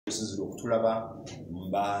sinziro okutulaba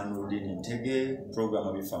mbanulini ntege program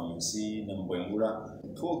abifa mu nsi ne mbwengula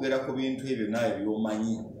twogera ku bintu ebyo naye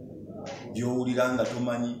byomanyi byowulira nga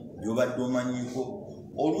tomanyi byobadde omanyiko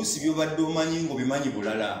oluusi byobadde omanyi ngo bimanyi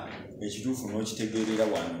bulala ekituufu n'okitegeerera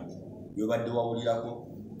wano byobadde wawulirako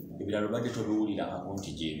ebirala obadde tobiwulirangako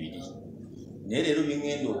nti gyebiri naye leero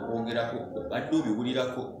byengenda okwogerako obadde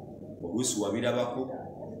obiwulirako oluusi wabirabako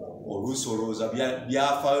oluusi olowooza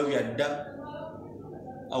byafaayo byadda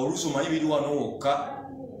oluusi omanyi biri wano wokka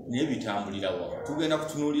naye bitambulirawa tugenda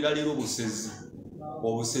kutunuulira leero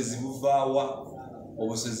obusezi buvaawa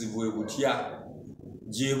obusezi bwe butya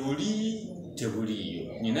gye buli tebuliiyo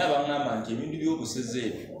nina abaŋŋamba nti ebintu by'obusezi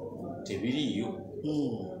ebyo tebiriiyo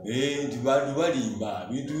nti bantu balimba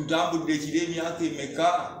bintu ntambudde ekiro emyaka emeka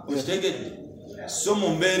okitegedde so mu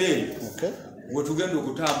mbeera eyo bwe tugenda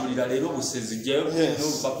okutambulira leero obusezi jjayo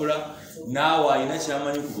n'olupapula naawe alina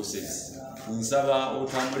kyamanyi ku busezi nsaba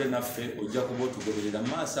otambule naffe ojja kuba otugoberera mu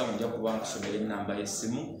maaso awo nja kuba nkusomera ennamba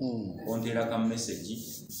y'essimu onteerako message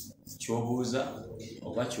ky'obuuza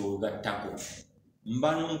oba ky'ogattako mba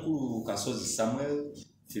n'omukulu Kasozi Samuel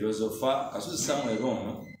filozofa Kasozi Samuel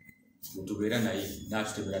ono tubeera naye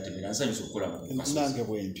n'atutemeratemera nsanyusa okukola nange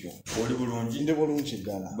bwentyo oli bulungi ndi bulungi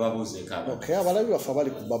ddala babuuzeeko okay abalabi baffe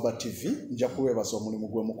abali ku Baba TV nja kubeebaza omulimu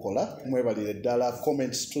gwe mukola mwebalire ddala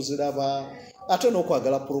comments tuziraba ate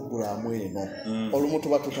n'okwagala puroguramu eno olumu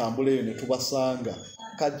tuba tutambula eyo ne tubasanga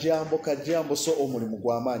kajambo so omulimu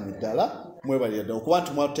gw'amaanyi ddala mwebalire ddala okuba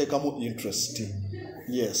nti mwateekamu interest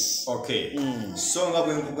yes okay so nga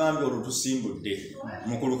bwe nkugambye olutusimbudde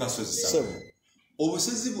mukulu Kasozi Samuel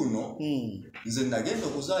obusezi buno nze nagenda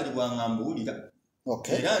okuzaalibwa nga mbuwulira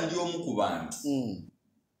era ndi omu ku bantu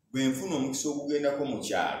bwe nfuna omukisa ogugendako mu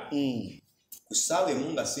kyalo ku ssaawa emu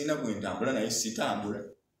nga sirina gwe ntambula naye sitambula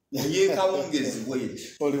yeekawongezi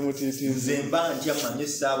bweti nze mba ntya manye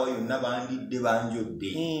essaawa yonna bandidde banjodde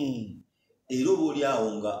era oba oli awo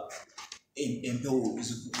nga empewo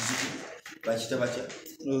bakita batya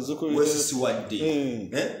wesisiwadde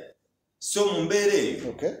so mu mbeera eyo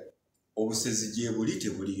obusezi gye buli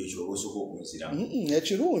tebuliyo kyoba osooka okunziramu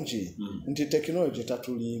ekirungi nti tekinologi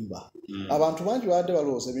tatulimba abantu bangi babadde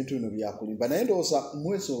balowooza ebintu bino byakulimba naye ndowooza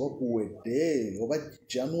mwezi oba guwedde oba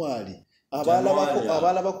January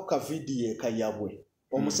abalabako ka vidiyo ekayabwe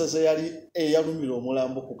omusezi eyalumira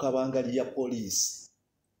omulambo ku kabangali ya poliisi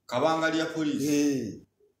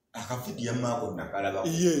akavidiyo amaako nakalabako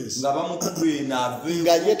nga bamukubye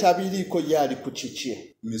nga ye tabiriiko yali ku kikye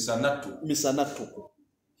misanattuku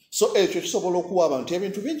so ekyo kisobola okuwa abantu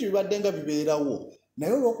ebintu bingi bibadde nga bibeerawo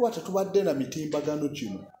naye olw'okuba tetubadde na mitimbagano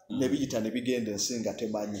gino ne biyita ne bigenda ensi nga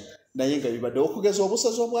temanyi naye nga bibadde okugeza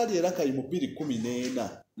obusezi obwali era kali mu 2014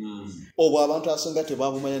 obwo abantu asinga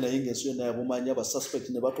tebabumanya naye ng'ensi yonna yabumanya basuspect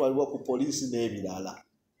ne batwalibwa ku poliisi n'ebirala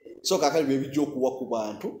so kakali bye bijja okuwa ku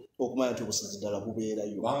bantu okumanya nti obusezi ddala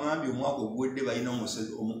bubeerayo bangambye omwaka oguwedde balina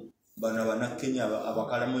omusezi bano Bannakenya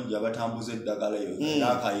abakalamoja abatambuza eddagala eyo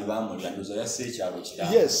n'akayi baamulya ndoza yasse ekyalo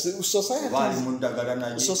kirala yes baali mu ddagala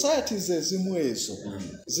naye societies ezimu ezo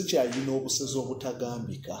zikyalina obusezi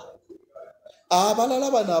obutagambika abalala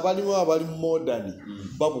bano abalimu abali modern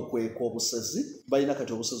babukweka obusezi balina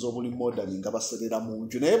kati obusezi obuli modern nga baserera mu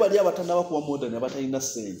nju naye bali abatannaba kuba modern abatalina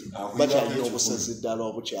ssente bakyalina obusezi ddala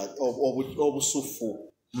obusufu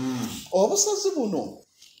obusezi buno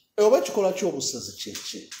oba kikola ky'obusezi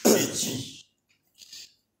kyeki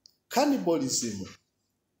cannibalism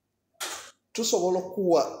tusobola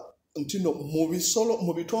okuwa nti no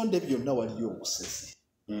mu bitonde byonna waliyo obusezi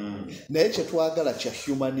naye kyetwagala kya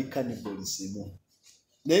human cannibalism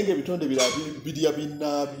naye ng'ebitonde birya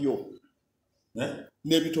binnaabyo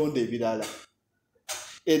n'ebitonde ebirala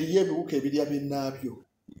eriyo ebiwuka ebirya binnaabyo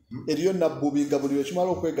eriyo nabbubi nga buli wekimala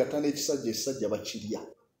okwegatta n'ekisajja bakirya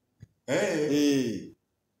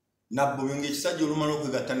nabbubi ng'ekisajja olumala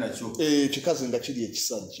okwegatta nakyo kikazi nga kiri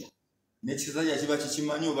ekisajja n'ekisajja kiba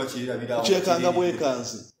kikimanyi oba kirirabirawo kyekanga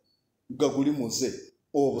bwekanzi nga guli muze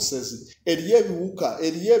obusezi eriyo ebiwuka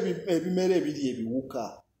eriyo ebimera ebiri ebiwuka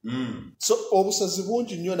so obusezi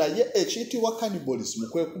bungi nnyo naye ekiyitibwa cannibalism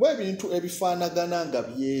kwe kuba ebintu ebifaanagana nga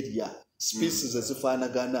byerya species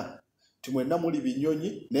ezifaanagana timwenna muli binyonyi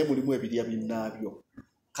naye mulimu ebirya binnaabyo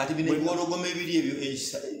kati bino ebigologoma ebiri ebyo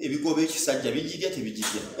ebigoba ekisajja bijirya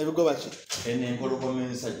tebijirya ebigoba ki empologoma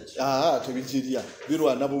ensajja tebijirya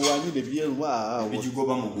birwana bulwanyi ne byeruma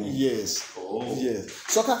bijigoba mugumu yes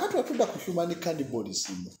so kakati watudda ku human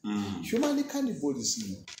cannibalism human cannibalism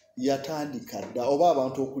yatandika dda oba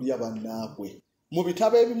abantu okulya bannaabwe mu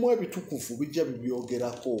bitabo ebimu ebitukuvu bijja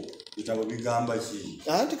bibyogerako bitabo bigamba ki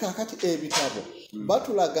anti kakati ebitabo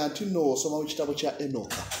batulaga nti no osoma mu kitabo kya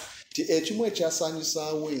Enoka ti ekimu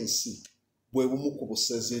ekyasaanyisaawo ensi bwe bumu ku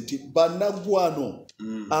busezi nti bannaggwano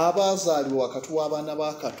abaazaalibwa wakati w'abaana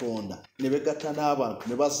ba Katonda ne begatta n'abantu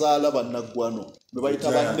ne bazaala bannaggwano ne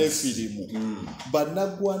bayita bannefirimu.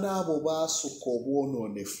 Bannaggwano abo baasukka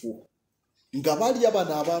obwonoonefu nga balya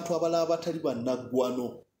bano abantu abalala batali bannaggwano.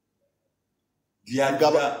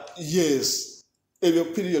 Yes. Ebyo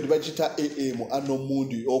period bagita AM ano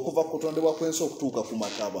mundi okuva ku kutondebwa kw'ensi okutuuka ku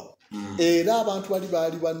mataba. Era abantu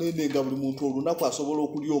baali banene nga buli muntu olunaku asobola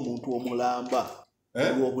okulya omuntu omulamba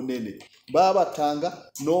olw'obunene. Baabatanga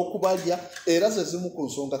n'okubalya era ze zimu ku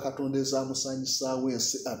nsonga Katonda ezaamusaanyisaawo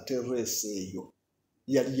ensi aterese eyo.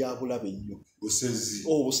 Yali ya bulabe nnyo.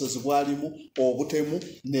 Obusezi bwalimu, obutemu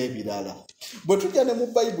n'ebirala. Bwe tujja ne mu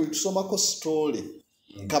Bayibuli tusomako sitoole.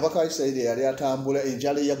 Kabaka wa Isirayiri yali atambula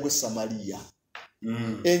enjala eyagwa Samaliya.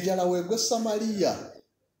 Enjala weegwa Samaliya.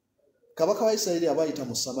 Kabaka wa Isirayiri abayita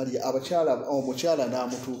mu Samaliya omukyala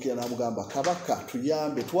n'amutuukira n'amugamba kabaka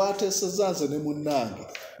tuyambe twateesezza nze ne munnange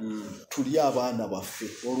tuli abaana baffe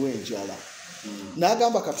olw'enjala.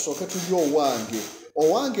 N'agamba katusooke tulye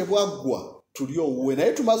owange bwaggwa tulye owuwe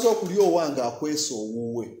naye tumaze okulya owange akwesa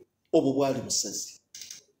owuwe. Obwo bwali busezi.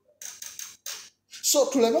 So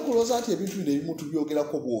tuleme kulooza nti ebintu bino ebimu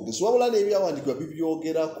tubyogerako bwogezi wabula n'ebyawandiikibwa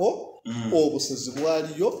bibyogerako obusezi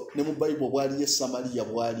bwaliyo ne mu Bayibuli bwaliyo Samaliya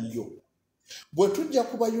bwaliyo. Bwe tujja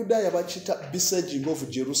ku Bayudaaya bakita besieging of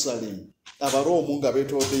Jerusalem Abaroomu nga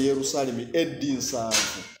beetolodde Yerusaalemi eddi 7.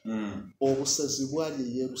 Obusezi bwali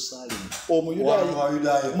e Yerusaalemi.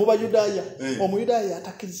 Mu Bayudaaya Omuyudaaya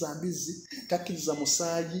atakkiriza mbizi, takkiriza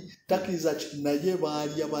musaayi, takkiriza naye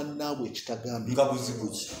baalya bannaabwe ekitagambika.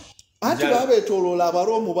 Ati babeetoloola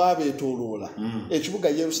Abaroomu babeetoloola ekibuga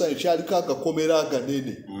Yerusaalemi kyaliko agakomera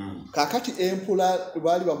aganene. Kaakati empula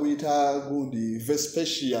baali bamuyita gundi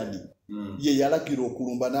Vespasian ye yalagira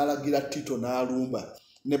okulumba n'alagira Tito n'alumba.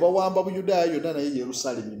 Ne bawamba Buyudaaya yonna naye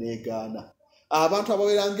Yerusaalemi n'egaana. Abantu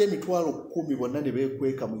abaweranga emitwalo 10 bonna ne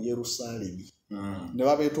beekweka mu Yerusaalemi. Ne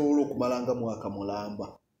babeetoloola okumalanga mwaka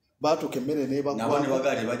mulamba. Baatuuka emmere n'ebagwa.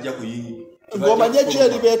 Ng'omanye ki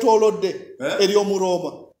eri beetolodde eri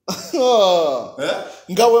Omuroma.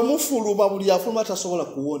 Nga we mufuluma buli afuluma tasobola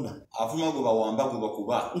kuwona. Afuluma gwe bawamba gwe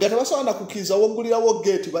bakuba. Nga tebasobola na kukkiriza woggulirawo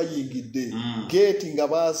geeti bayingidde. Geeti nga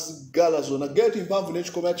baazigala zonna. Geeti mpanvu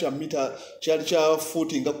n'ekikomera kya mita kyali kya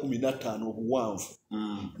fuuti nga 15 obuwanvu.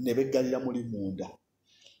 Ne beggalira muli munda.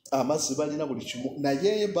 Amazzi balina buli kimu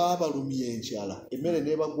naye baabalumya enjala. Emmere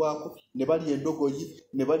n'ebagwako ne balya endogoyi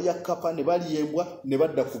ne balya kkapa ne balya embwa ne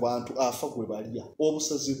badda ku bantu afa gwe balya.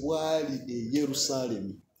 Obusezi bwali e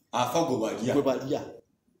Yerusaalemi. Afa gwe balya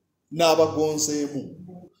n'abagonzeemu.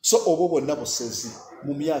 So obwo bwonna busezi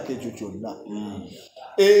mu myaka egyo gyonna.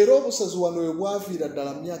 Era obusezi wano we bwaviira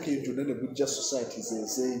ddala mu myaka egyo gyonna ne bujja societies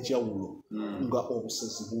ez'enjawulo nga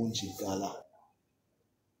obusezi bungi ddala.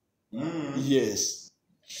 Yes.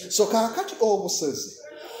 So kaakati obusezi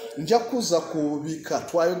nja kuza ku bika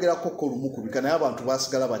twayogerako ko lumu ku bika naye abantu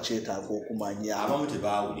baasigala bakyetaaga okumanya.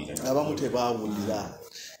 Abamu tebaawulira.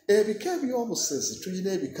 Ebika eby'obusezi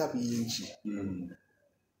tulina ebika bingi.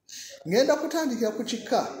 Ngenda kutandikira ku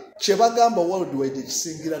kika kye bagamba worldwide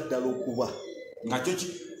ekisingira ddala okuba. Nakyo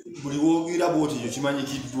buli woogira bw'oti ekyo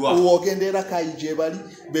kimanyikiddwa. Woogendera kayi gye bali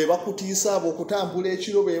be bakutiisa abo okutambula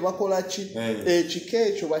ekiro be bakola ki. Ekika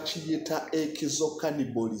ekyo bakiyita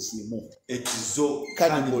ekizocannibalism.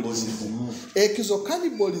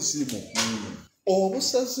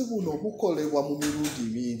 Obusezi buno bukolebwa mu mirundi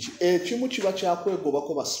mingi. Ekimu kiba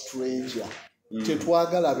kyakwegobako ba stranger.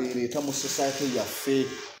 Tetwagala beereeta mu society yaffe.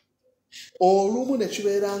 Olumu ne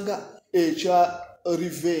kibeeranga ekya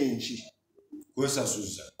revenge.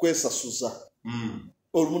 Kwesasuza.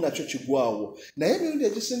 Olumu nakyo kigwawo. Naye emirundi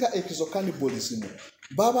egisinga ekizocannibalism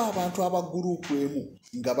baba abantu abagurupu emu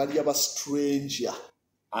nga balya ba stranger.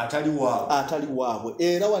 Atali waabwe.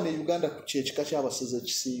 Era wano e Uganda kyekika ky'abasezi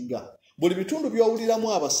ekisinga. Buli bitundu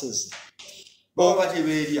by'owuliramu abasezi baba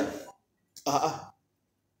tebeerya.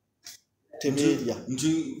 Tebeerya.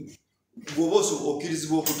 Nti bw'oba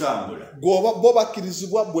okkirizibwa okutambula. Bo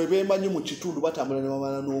bakkirizibwa bwe beemanyi mu kitundu batambula ne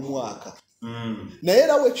bamala n'omwaka. Naye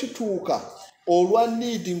era we kituuka olwa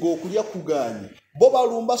need ng'okulya kugaanye bo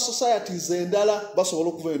balumba societies endala basobola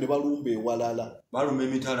okuvayo ne balumba ewalala.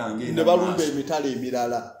 Ne balumba emitala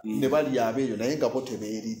emirala ne balya abeeyo naye nga bo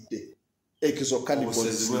tebeeridde.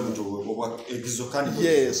 Ekizocannibalism.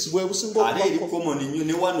 Yes, bwe businga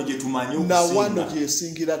na wano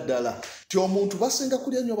gyesingira ddala. Ti omuntu basinga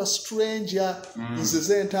kulya nnyo ba stranger,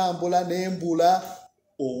 nzize entambula n'embula,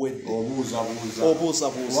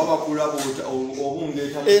 obuuza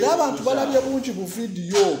era abantu balabye bungi bu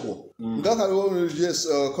vidiyo obwo nga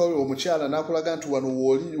omukyala nakulaga nti wano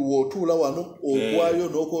wootuula wano ogwayo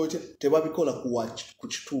n'okotya tebabikola ku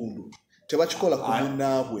kitundu tebakikola ku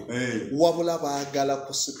munnaabwe wabula baagala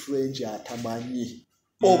ku strange atamanyi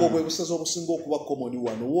obwo bwe busezi obusinga okuba komoni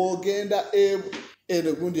wano woogenda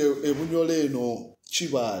enegundi ebunyola eno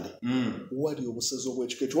Kibaale wali obusezi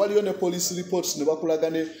obw'ekikeekyo waliyo ne police reports ne bakulaga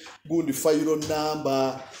ne gundi file number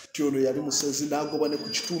ti ono yali musezi n'agoba ne ku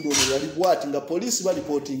kitundu ono yali bwati nga poliisi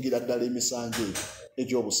balipootingira ddala emisango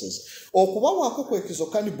egy'obusezi okubawaako kwekizo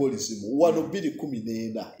cannibalism wano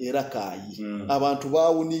 2014 era kaayi abantu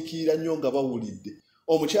baawuniikirira nnyo nga bawulidde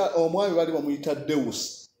omwami bali bamuyita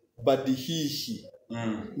Deus Badihihi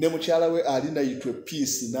ne mukyala we ali nayitwe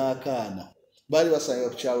Peace n'akaana bali basanga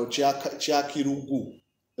ku kyalo kya Kirugu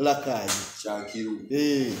Lakayi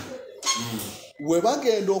we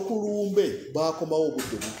bagenda okulumbe bakomawo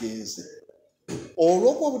obudde bugenze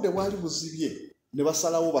olw'okuba obudde bwali buzibye ne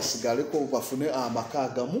basalawo basigaleko bafune amaka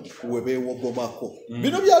agamu we beewogomako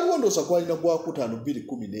bino byaliwo ndoosa gwalina gwakutaano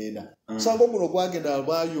 2014 sanga guno gwagenda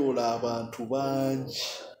bayoola abantu bangi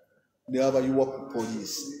ne babayiwa ku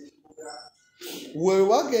poliisi we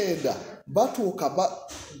bagenda batuuka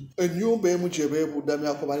ennyumba emu gye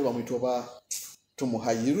beebuddamyako bali bamwita oba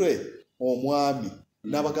tumuhayirwe omwami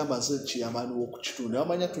n'abagamba nze kiyamaani w'oku kitundu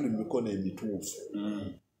bamanya tuli mu mikono emituufu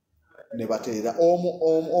ne bateera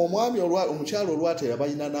omwami omukyalo olwateera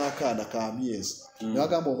balina n'akaana ka myezi ne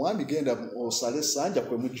bagamba omwami genda osale essanja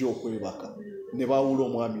kwe mujja okwebaka ne bawula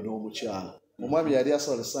omwami n'omukyala omwami yali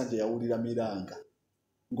asala essanja yawulira miranga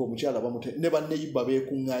ng'omukyala bamute ne banneyiba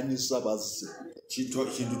beekuŋŋaanyiza bazze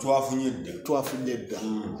kintu twafunye dda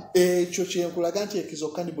ekyo kyenkulaga nti ekizo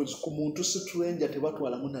cannibalism ku muntu strange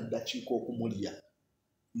tebatwalamu naddakiika okumulya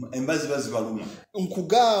embazi bazibaluma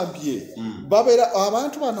nkugambye babeera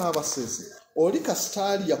abantu bano abasezi oli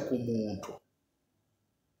kasitaalya ku muntu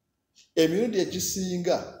emirundi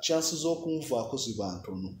egisinga chansi z'okunvaako ziba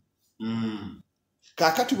ntono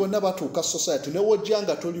kaakati bonna batuuka society ne wojja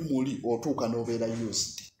nga toli muli otuuka n'obeera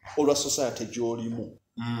used olwa society gy'olimu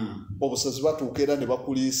obusezi batuuka era ne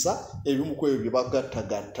bakuliisa ebimu ku ebyo bye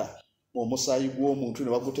bagattagatta omusaayi gw'omuntu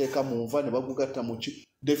ne baguteeka mu nva ne bagugatta mu ki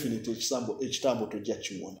definite ekitambo tojja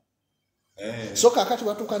kiwona so kaakati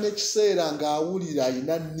batuuka n'ekiseera ng'awulira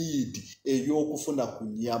alina need ey'okufuna ku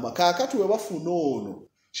nnyama kaakati we bafuna ono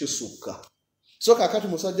kisukka so kaakati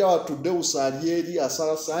musajja watudde usaali eri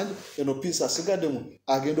asala sanje eno piisi asigaddemu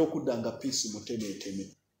agenda okudda nga piisi mutemeeteme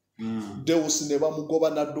Deus ne bamugoba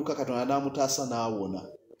n'adduka Katonda n'amutaasa n'awona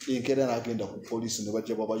enkeera n'agenda ku poliisi ne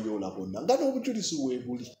bajja babayoola bonna nga n'obujulizi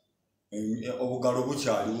weebuli obugalo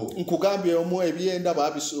bukyaliwo nkugambye omu ebyenda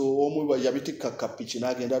omu yabitikka kapiki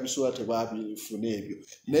n'agenda abisuula tebaabifuna ebyo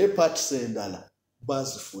naye paatisi endala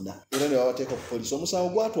bazifuna era ne babateeka ku poliisi omusango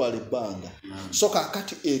gwatwala ebbanga so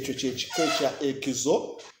kaakati ekyo kyekika ekya ekizo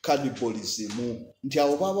cannibalism nti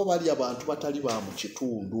abo baba bali abantu batali ba mu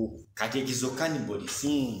kitundu kati ekizo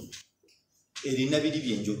cannibalism erina biri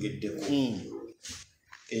byenjogeddeko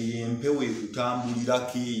empewo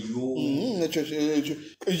ekutambulirako eyo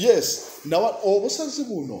yes obusazi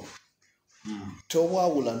buno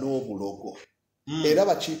tobwawula n'obulogo era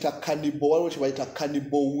bakiyita cannibal waliwo kye bayita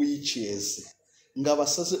cannibal witches nga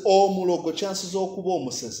basazi omulogo chansi z'okuba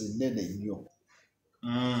omusezi nnene nnyo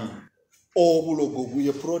obulogo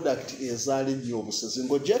guye product ezaala ennyo obusezi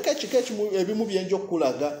ng'ogyeko ekika ebimu byenja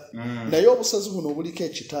okulaga naye obusezi buno buliko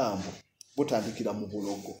ekitambo butandikira mu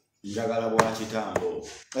bulogo njagala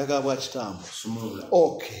bwa kitambo sumulula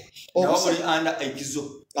okay obuli under ekizo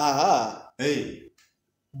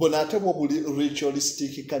bona ate bwo buli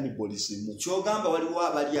ritualistic cannibalism kyogamba waliwo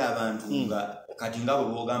abali abantu nga kati ngabo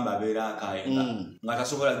bogamba abeera akayenga nga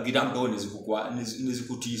tasobola kugira mpewo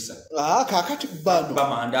nezikutiisa kaakati bano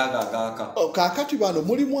bamandaga agaaka kaakati bano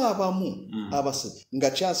mulimu abamu abase nga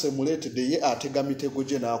kyase muleetedde ye atega mitego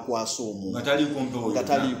gye n'akwasa omuntu nga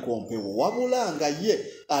taliiko mpewo wabula nga ye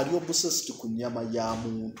ali obsessed ku nnyama ya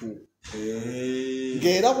muntu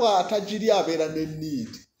ng'era bw'atagiri abeera ne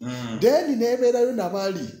need then nebeerayo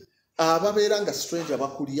nabali ababeera nga strange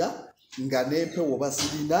abakulya nga n'empewo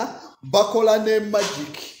bazirina bakola ne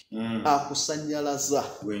magic akusanyalaza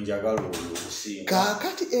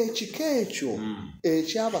kaakati ekika ekyo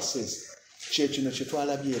ekyabasezi kyekino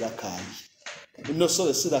kyetwalabye erakaayi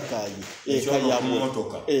nosole sirakaayi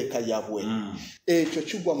ekayabwe ekyo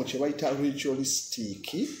kigwa mu kye bayita ritualistic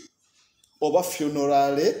oba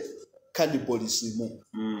funerale cannibalism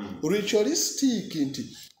ritualistic nti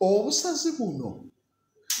obusazi buno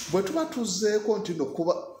bwe tuba tuzzeeko nti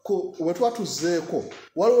bwe tuba tuzzeeko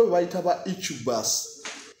waliwo bwe bayita ba incubus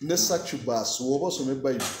ne succubus woba osoma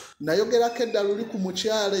Bible nayogerako eddala luli ku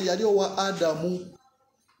mukyala yali owa Adamu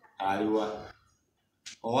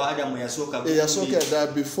owa Adamu yasooka ddala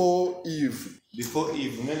before Eve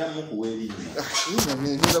ngenda mukuwa erinnya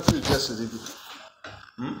ngenda kulijasiribi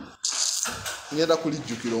ngenda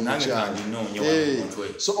kulijjukira omukyala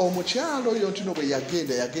so omukyala oyo ntino bwe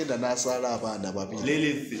yagenda n'azaala abaana babiri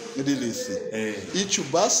Lilith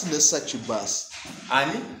Incubus ne Succubus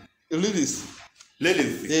ani Lilith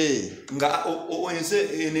nga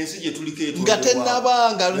ensi gye tuliko nga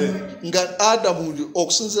tennabanga nga Adamu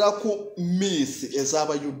okusinziira ku myth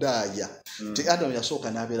ez'Abayudaaya ti Adamu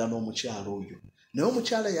yasooka n'abeera n'omukyala oyo naye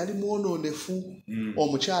omukyala yali mwonoonefu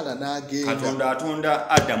omukyala n'agenda Katonda atonda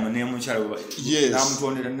Adamu ne mukyala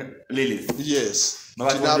n'amutondera Lilith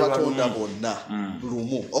n'abatonda bonna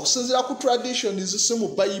lumu okusinziira ku traditions si mu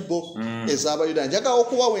Bible ez'Abayudaaya njagala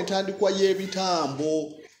okubawa entandikwa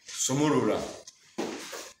y'ebitambo somulula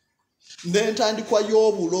n'entandikwa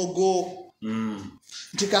y'obulogo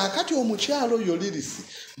nti kaakati omukyalo oyo Lilith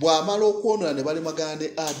bw'amala okwonoona ne balemagana ne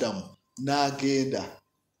Adamu n'agenda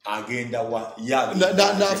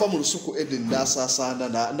n'ava mu lusuku Eden n'asaasaana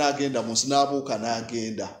n'agenda mu nsi n'abuuka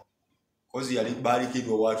n'agenda kozi yali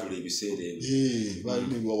baalikirwa waatula ebiseera ebyo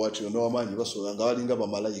baalikirwa waatula n'amaanyi basobola nga balinga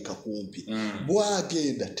bamalayika kumpi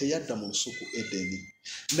bw'agenda teyadda mu lusuku Edeni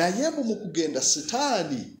naye mu kugenda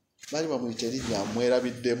Sitaani bali bamuyita erinnya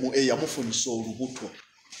amwerabiddemu eyamufunisa olubuto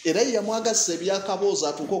era yamwagazisa ebyakaboozi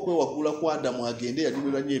atuuke okwewagula ku Adamu agende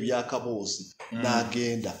yanyumirwa nnyo ebyakaboozi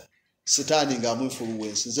n'agenda Sitaani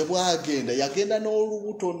ng'amwinfuluwensinze bw'agenda yagenda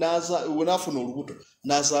n'olubuto n'afuna olubuto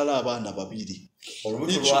n'azaala abaana babiri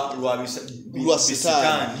lwa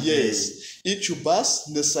Sitaani Incubus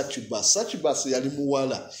ne Succubus. Succubus yali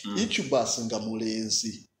muwala Incubus nga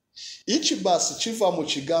mulenzi. Incubus kiva mu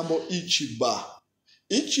kigambo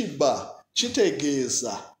Ichiba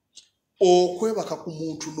kitegeeza okwebaka ku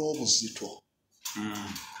muntu n'obuzito.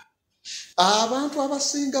 Abantu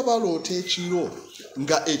abasinga baloota ekiro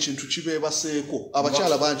nga ekintu kibeebaseeko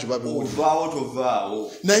abakyala bangi babiwulira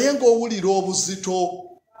naye ng'owulira obuzito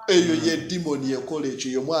eyo ye demoni ekola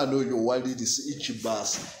ekyo ye mwana oyo wa Lilith Incubus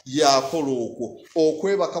yakola okwo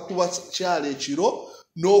okwebaka ku bakyala ekiro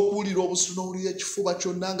n'okuwulira obuzito n'owulira ekifuba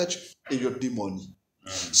kyonna nga eyo demoni.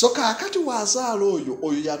 So kaakati waazaala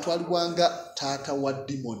oyo yatwalibwanga taata wa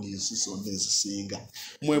demonies zonna ezisinga.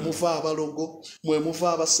 Mwe muva abalogo, mwe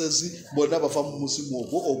muva abasezi, bonna bava mu muzimu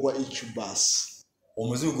ogwo ogwa Incubus.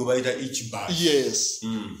 Omuzimu gwe bayita Incubus. Yes.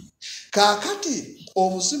 Kaakati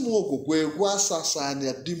omuzimu ogwo gwe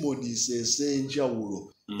gwasaasaanya demonies ez'enjawulo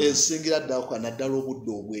ezisingira ddala naddala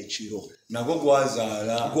obudde obw'ekiro. Nagwo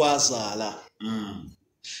gwazaala.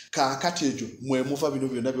 Kaakati ekyo mwe muva bino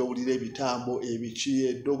byonna byowulira ebitambo ebiki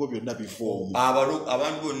eddogo byonna biva omwo.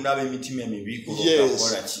 Abantu bonna ab'emitima emibi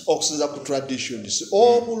okusinza ku traditions.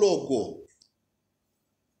 Obulogo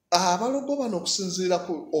abalogo bano okusinziira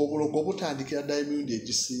ku obulogo butandikira ddala emirundi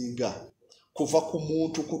egisinga kuva ku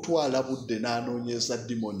muntu kutwala budde n'anoonyeza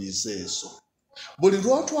demonies ezo. Buli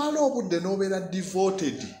lwotwala obudde n'obeera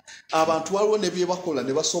devoted abantu waliwo ne bye bakola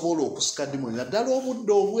ne basobola okusika demoni naddala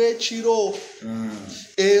obudde obw'ekiro.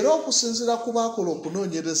 Era okusinziira ku baakola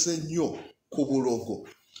okunoonyereza ennyo ku bulogo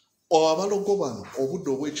abalogo bano obudde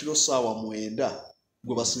obw'ekiro ssaawa 9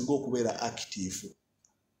 gwe basinga okubeera active.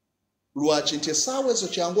 Lwaki nti essaawa ezo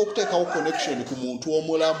kyangu okuteekawo connection ku muntu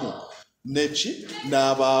omulamu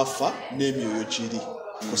n'abaafa n'emyoyo giri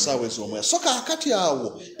ku ssaawa ez'omwoyo. So kaakati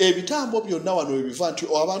awo ebitambo byonna wano ebiva nti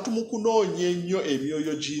abantu mu kunoonya ennyo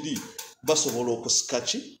emyoyo giri basobola okusika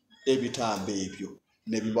ebitambo ebyo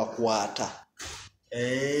ne bibakwata.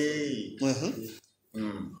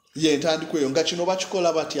 Ye ntandikwa eyo nga kino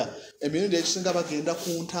bakikola batya emirundi egisinga bagenda ku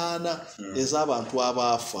ntaana ez'abantu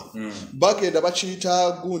abaafa bagenda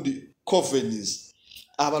bakiyita gundi covens.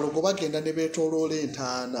 Abalogo bagenda ne beetooloola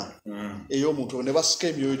entaana ey'omuntu ne basika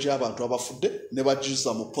emyoyo gy'abantu abafudde ne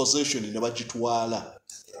bagiza mu possession ne bagitwala.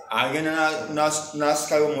 Agenda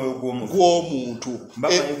n'asikayo omwoyo gw'omuntu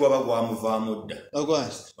gwaba gwamuvaamu dda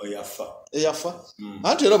eyafa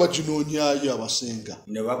anti era baginoonyaayo abasinga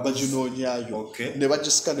baginoonyaayo ne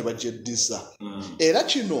bagisika ne bagyeddiza. Era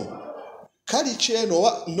kino kali kyeno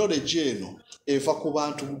oba knowledge eno eva ku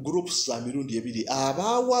bantu groups za mirundi ebiri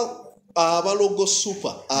abalogo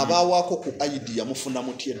super abawaako ku idea mufuna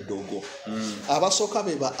mutya eddogo. Abasooka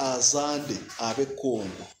be ba Azande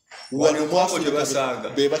ab'Ekkongo wano mu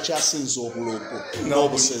Africa be bakyasinza obulogo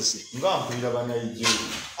n'obusezi.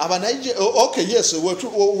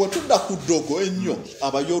 Wetudda ku ddogo ennyo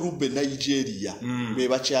abayolube Nigeria be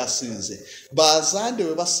bakyasinze. Bazande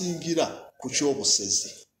we basingira ku ky'obusezi.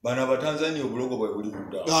 bana batanzania obulogo bwe buli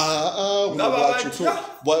budda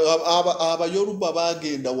abayoruba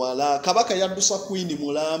bagenda wala kabaka yaddusa queen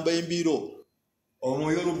mulamba embiro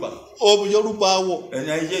omuyorubawo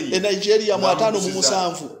Nigeria mu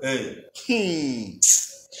 5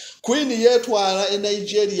 Queen yetwala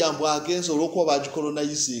Nigeria mbw agenza olw'okuba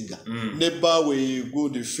bagikolonizinga ne bawe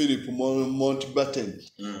good Philip Mountbatten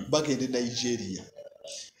bagenda Nigeria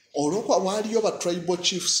olw'okuba waliyo ba tribal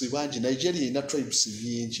chiefs bangi Nigeria ina tribes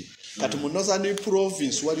nyingi kati mu Northern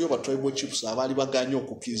Province waliyo ba tribal chiefs abali baganya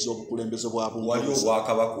okukkiriza obukulembeze bwabwe waliyo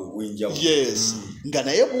bwakabaka obw'enjawulo yes nga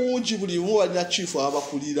naye bungi buli omu walina chief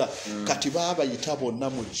abakulira kati baabayita bonna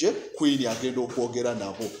mujje Queen agenda okwogera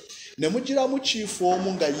nabo ne mugiramu chief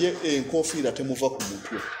omu nga ye enkofiira temuva ku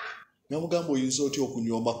mutwe namugamba oyinza otya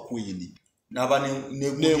okunyooma Queen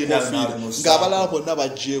ng'abalala bonna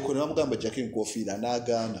bajjeeko ne bamugamba jjako enkofiira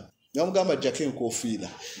n'agaana ne bamugamba jjako enkofiira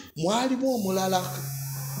mwalimu omulala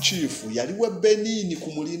chief yaliwe Benin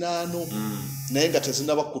ku mulinaano naye nga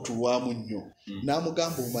tezinabakutulwamu nnyo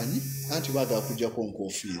n'amugamba omanyi anti baagala kujjako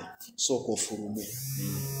enkofiira sooka ofulume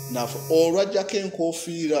nafe olwajjako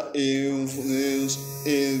enkofiira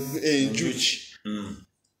enjuki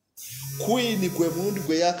Queen gwe mulundi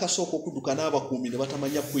gwe yakasooka okudduka n'abakuumi ne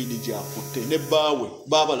batamanya Queen gy'akutte ne bbaawe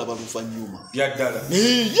baabalaba luvannyuma byaddala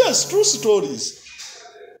yes true stories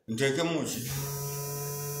nteekemu ki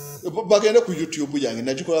bagende ku YouTube yange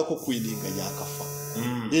nagikolako Queen nga yakafa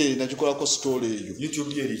nagikolako story eyo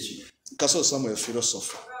YouTube yeriki Kaso Samuel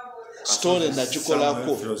philosopher story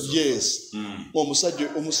nagikolako yes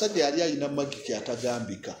omusajja yali alina magiki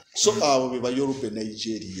atagambika so abo be bayoruba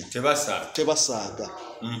Nigeria tebasaaga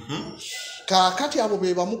kaakati abo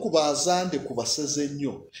be bamu ku bazande ku baseze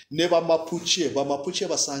nnyo ne bamapuche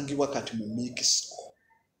basangibwa kati mu Mexico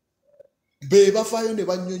be bafaayo ne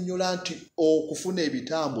bannyonnyola nti okufuna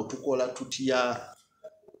ebitambo tukola tutya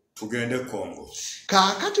tugende Congo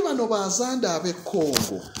kaakati bano bazande ab'e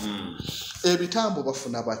Congo ebitambo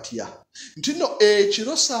bafuna batya ntino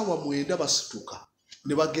ekiro saawa 9 basituka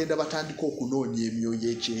ne bagenda batandika okunoonya emyoyo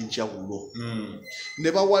ekyenjawulo ne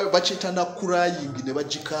bakiyita na crying ne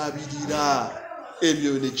bagikaabirira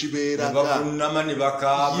emyoyo ne gibeeraga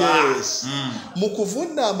yes mu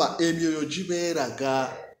kuvunnama emyoyo gibeeraga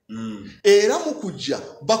era mu kujja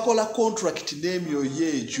bakola contract n'emyoyo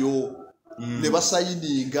egyo ne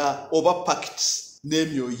basayininga oba pacts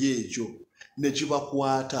n'emyoyo egyo ne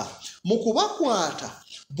gibakwata mu kubakwata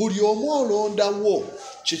buli omu olondawo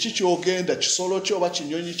kiki kyogenda kisolo kyo oba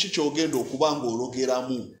kinyonyi ki kyogenda okuba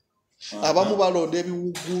ng'ologeramu abamu balonda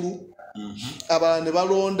ebiwuggulu abalala ne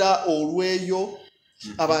balonda olweyo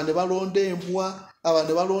abalala ne balonda embwa abalala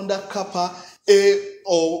ne balonda kapa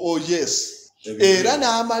yes era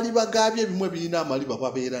n'amaliba gaabyo ebimu ebirina amaliba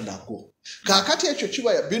babeera nago kaakati ekyo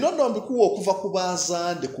kibaya bino nno mbikuwa okuva ku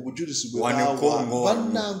bazande ku bujulizi bwe bawa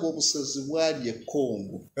bannanga obusezi bwali e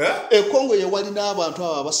Congo e Congo ye wali n'abantu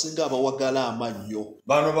abo abasinga abawagala amannyo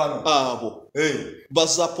abo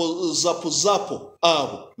bazapo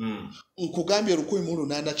abo nkugambye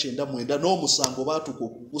 1899 n'omusango baatuka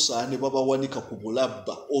okugusaa ne babawanika ku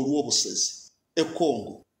bulabba olw'obusezi e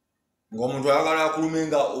Congo ng'omuntu ayagala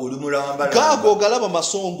akulumenga oli mulamba gaago galaba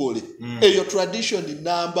masongole eyo tradition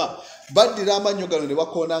namba baddira amannyo gano ne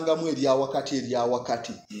bakoonangamu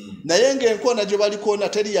eryawakati naye ng'enkoona gye balikoona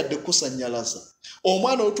teri yadde kusannyalaza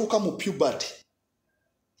omwana otuuka mu puberty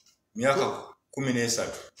myaka 13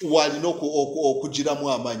 walina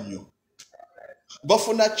okugiramu amannyo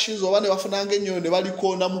bafuna kizo oba ne bafunanga ennyo ne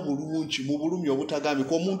balikoonamu bulungi mu bulumi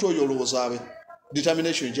obutagambika omuntu oyo olowooza abe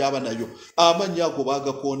determination gyaba nayo amannya ago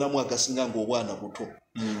bagakoonamu agasinga ng'obwana buto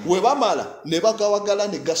we bamala ne bagawagala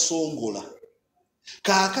ne gasongola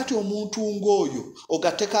kaakati omuntu ng'oyo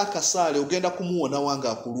ogateka akasaale ogenda kumuwona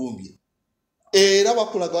wanga akulumbye era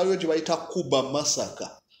bakulaga waliwo gye bayita kuba masaka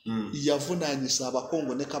yavunaanyisa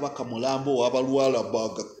abakongo ne kabaka mulambo w'abalwala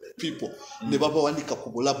baga people ne babawanika ku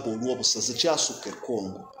bulabba olw'obusezi kyasukka e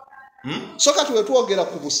Congo so kati we twogera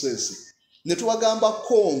ku busezi ne tubagamba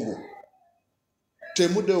Congo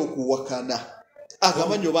temude okuwakana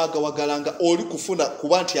agamanyo bagawagalanga oli kufuna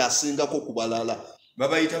kuba nti asingako ku balala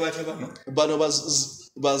babayita batya bano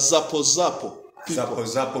bazapo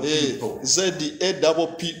people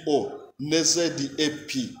ZAPPO ne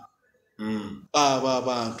ZAP aba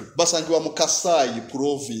abantu basangibwa mu Kasai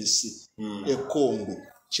province e Congo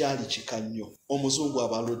kyali kikannyo omuzungu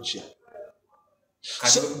abalojja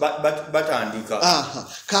batandika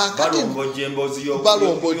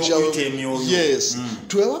balombojja yes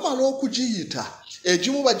twewamala okugiyita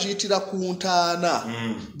egimu bagiyitira ku ntaana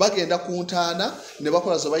bagenda ku ntaana ne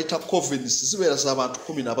bakola ze bayita covens zibeera z'abantu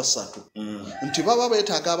 13 nti baba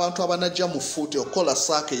beetaaga abantu abanajja mu fuuti okukola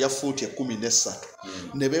saaka eya fuuti 13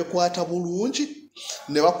 ne beekwata bulungi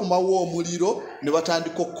ne bakumawo omuliro ne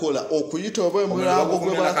batandika okukola okuyita oba omulambo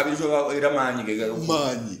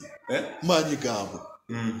maanyi gaabwe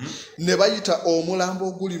ne bayita omulambo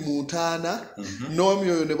oguli mu ntaana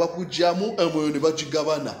n'omyoyo ne bagugyamu emyoyo ne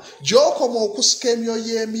bagigabana gy'okoma okusika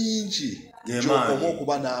emyoyo emingi gy'okoma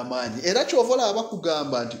okuba n'amaanyi era kyova olaba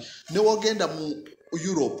bakugamba nti ne wogenda mu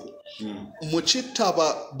Europe mu kittaba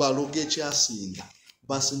baloga ekyasinga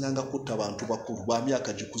basinganga kutta bantu bakulu ba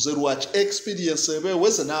myaka gikuze lwaki experience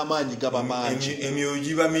ebeweze n'amaanyi gaba mangi emyoyo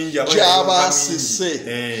giba mingi gyabasise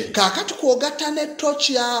kaakati kwogatta ne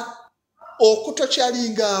tokya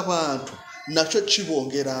okutokyalinga abantu nakyo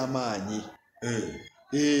kibongera amaanyi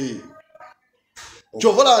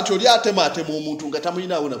kyovola nti oli atemaatema omuntu nga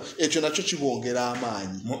tamuyinawo ekyo nakyo kibongera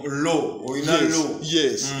amaanyi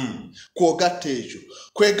yes kwogatta ekyo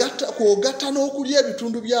kwogatta n'okulya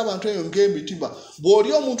ebitundu by'abantu eyo ng'emitima bw'oli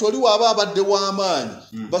omuntu oli waaba abadde w'amaanyi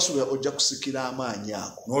basuubira ojja kusikira amaanyi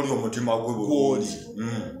ako n'oli omutima gwe gw'oli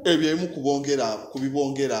ebyo ebimu ku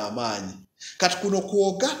bibongera amaanyi kati kuno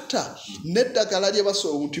kwogatta n'eddagala lye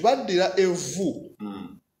basobola nti baddira evvu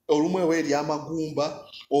olumu ewe ery'amagumba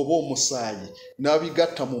oba omusaayi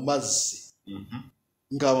n'abigatta mu mazzi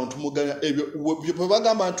ng'abantu muganya ebyo bwe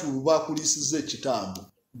bagamba nti bakulisiza ekitambo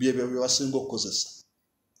byebyo bye basinga okukozesa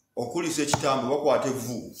okulisa ekitambo bakwata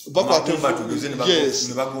evvu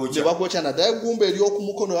ne bagwokya naddala eggumba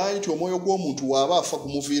ery'okumukono ayi nti omwoyo gw'omuntu waaba afa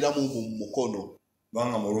gumuviiramu mu mukono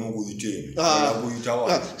banga mulumu guyite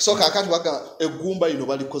so kaakati baga eggumba lino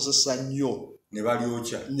balikozesa nnyo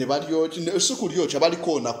ne balyokya si kulyokya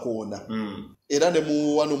balikoona era ne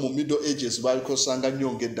mu wano mu middle ages balikozesanga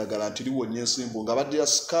nnyo ng'eddagala nti liwonya ensimbu nga baddira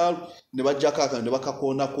sikalu ne bajjako akano ne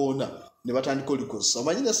bakakoona ne batandika olikozesa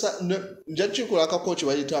omanyi nja kikola akako kye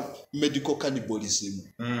bayita medical cannibalism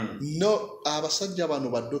no abasajja bano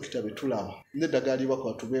baddokita betulaba n'eddagala lye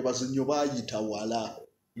bakola tubeebaze nnyo baayita wala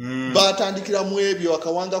batandikira mu ebyo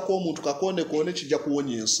akawanga k'omuntu kakoone kijja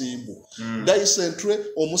kuwonya ensimbu dayisentre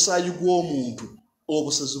omusaayi gw'omuntu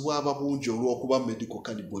obusezi bwaba bungi olw'okuba medical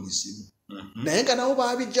cannibalism naye nga nabo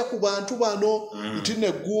baabijja ku bantu bano nti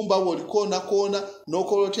neggumba wolikoona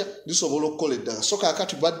n'okola otya lisobola okukola eddagala so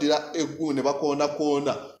kaakati baddira eggumba ne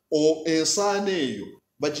bakoona ensaana eyo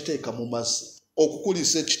bagiteeka mu mazzi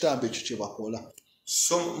okukulisa ekitambo ekyo kye bakola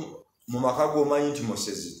so mu maka g'omanyi nti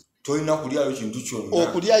musezi tolina kulyayo kintu kyonna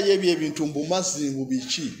okulyayo ebyo ebintu mbu mazzi mu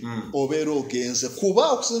biki obeera ogenze kuba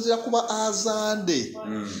okusinziira kuba azande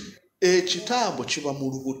ekitambo kiba mu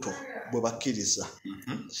lubuto bwe bakkiriza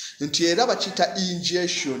nti era bakiyita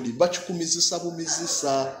injection bakikumizisa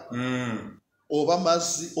bumizisa oba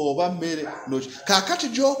mazzi oba mmere kaakati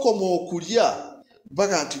gy'okoma okulya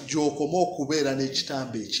baga nti gy'okoma okubeera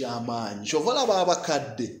n'ekitambo eky'amaanyi kyova olaba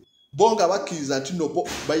abakadde bo nga bakkiriza nti no bo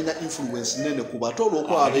balina influence nene ku bato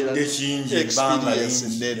olw'okwabeera experience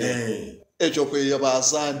nene ekyo kwe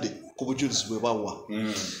bazande ku bujulizi bwe bawa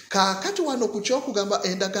kaakati wano ku kyokugamba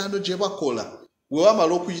endagaano gye bakola we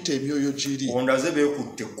bamala okuyita emyoyo giri ondaze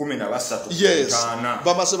beekutte 13 yes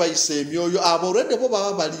bamaze bayisa emyoyo abo olwedde bo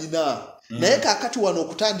baba balina naye kaakati wano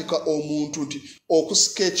okutandika omuntu nti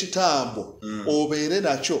okusika ekitambo obeere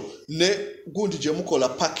nakyo ne gundi gye mukola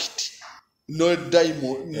pakiti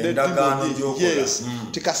yes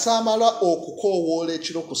tikasamala okukoowoola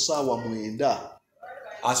ekiro ku ssaawa 9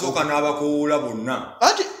 asooka n'abakowoola bonna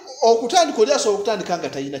ati okutandika oli asobola okutandika nga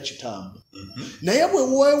talina kitambo naye bwe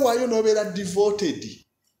weewaayo n'obeera devoted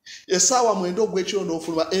essaawa 9 ogw'ekiro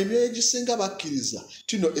n'ofuluma emyoyo egisinga bakkiriza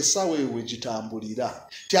tino essaawa eyo we gitambulira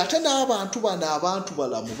ti ate n'abantu bano abantu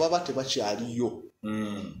balamu baba tebakyaliyo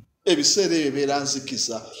ebiseera ebyo beera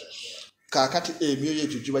nzikiza kaakati emyoyo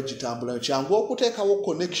egyo giba gitambulayo kyangu okuteekawo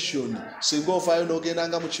connection singa ovaayo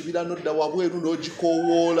n'ogendanga mu kibira nodda wabweru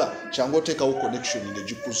n'ogikoowoola kyangu oteekawo connection ne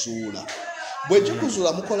gikuzuula bwe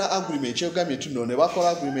gikuzuula mukola agreement kyegambye nti no ne bakola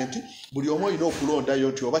agreement buli omu olina okulondayo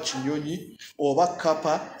nti oba kinyonyi oba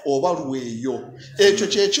kapa oba lweyo ekyo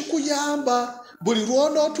kyekikuyamba buli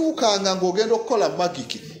lwonootuukanga ng'ogenda okukola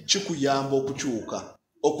magiki kikuyamba okukyuka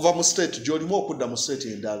okuva mu state gy'olimu okudda mu state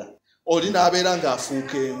endala oli n'abeera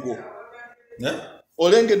ng'afuuka engo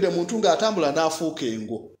olengedde muntu ng'atambula n'afuuka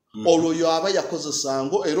engo olwo aba yakozesa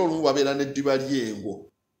ngo era olumu babeera n'eddiba ly'engo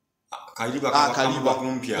akaliba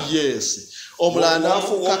yes omulala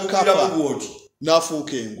n'afuuka kapa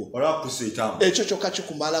n'afuuka engo ekyo kyokka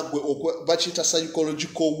kikumala gwe bakiyita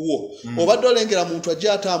psychological war obadde olengera muntu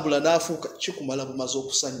ajja atambula n'afuuka kikumala bumaze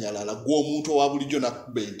okusanyalala gw'omuntu owa bulijjo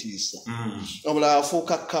nakuba entiisa omulala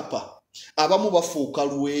afuuka kapa abamu bafuuka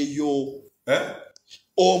lweyo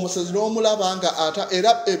omusezi n'omulaba nga ata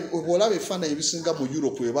era olaba ebifaananyi ebisinga mu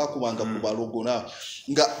Europe we baakubanga ku balogo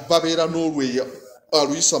nga babeera n'olweya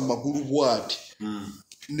aluyisa mu magulu bw'ati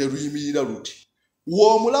ne luyimirira luti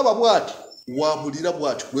w'omulaba bw'ati wabulira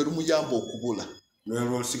bw'ati lwe lumuyamba okubula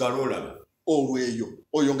lw'osigala olaba olweyo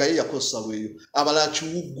oyo nga ye yakozesa lweyo abala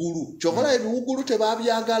kiwuggulu kyokola ebiwuggulu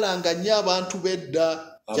tebabyagalanga nnyo abantu bedda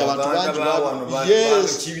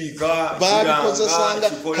babikozesanga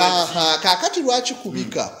kaakati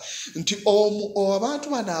lwakikubika nti abantu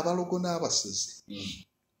bano abalogo n'abasezi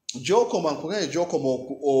gyokoma nkugaye gyokoma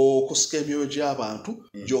okusika emyoyo gy'abantu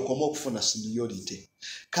gyokoma okufuna seniority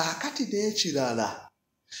kaakati n'ekirala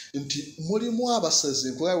nti mulimu abasezi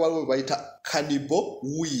nkugaye waliwo bayita cannibal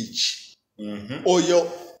witch oyo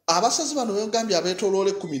abasezi bano bengambye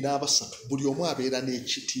abeetooloole 13 buli omu abeera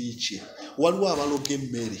n'ekiti kye waliwo abaloga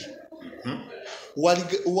emmere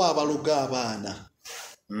waliwo abaloga abaana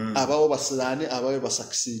abawo basiraane abawe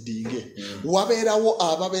basakisidinge wabeerawo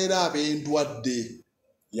ababeera ab'endwadde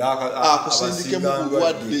akusindike mu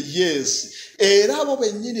bulwadde yes era abo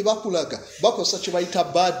bennyini bakulaga bakozesa kye bayita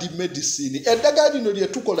bad medicine eddagala lino lye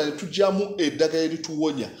tukola ne tujjamu eddagala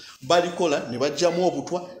erituwonya balikola ne bajjamu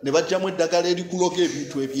obutwa ne bajjamu eddagala erikuloga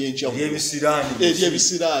ebintu ebyenjawulo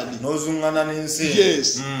eryebisiraani n'ozuŋŋana n'ensi yes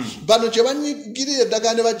bano gye banyigirira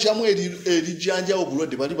eddagala ne bajjamu erijjanjawo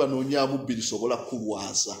obulwadde bali banoonyaamu birisobola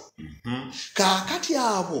kulwaza kaakati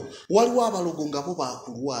abo waliwo abalogo nga bo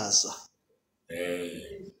baakulwaza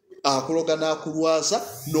akuloga n'akulwaza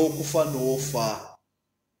n'okufa n'ofa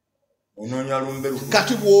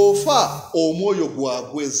kati bw'ofa omwoyo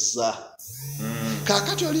gwagwezza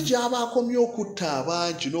kaakati oli gy'aba akomye okutta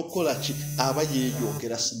abangi n'okukola ki aba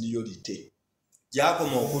yeeyongera seniority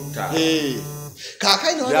gyakoma okutta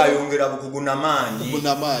kaakayongera bukugunamaanyi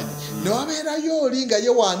newabeerayo oli nga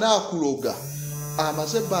ye waanaakuloga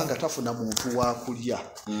amaze ebbanga tafuna muntu wakulya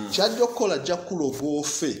kyajja okukola ajja kukuloga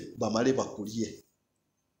ofe bamale bakulye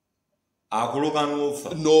akuloga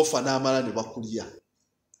n'ofa n'amala ne bakulya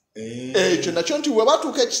ekyo nakyo nti we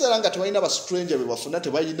batuuka ekiseera nga tebalina bastranger be bafuna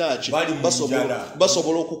tebalinaki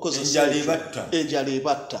basobola okukozesa enjala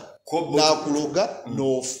ebatta n'akuloga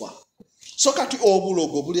n'ofa so kati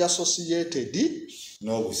obulogo buli associated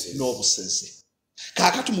n'obusezi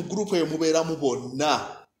kaakati mu gurupu eyo mubeeramu bonna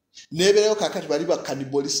nebeerayo kaakati bali ba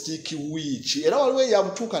cannibalistic witch era waliwo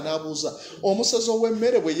eyabutuuka n'abuuza omusezi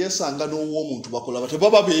ow'emmere bwe yeesanga n'ow'omuntu bakola bate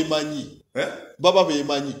baba beemanyi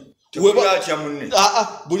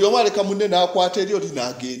buli omu aleka munne n'akwata eri oli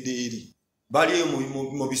n'agenda eri bali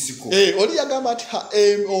mu bisiko oli yagamba nti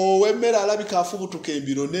ow'emmere alabika afubutuka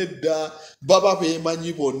embiro nedda baba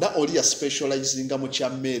beemanyi bonna oli ya specializinga mu kya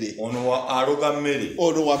mmere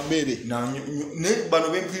ono wa mmere bano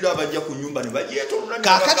bempulira abajja ku nyumba ne bagyetoolula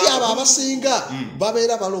kaakati abo abasinga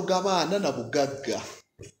babeera baloga abaana na bugagga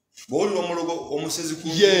bw'olira omulogo omusezi ku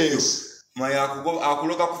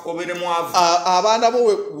akuloga kukobere mwavu abaana bo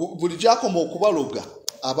buli gyakoma okubaloga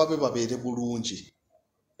ababe babeere bulungi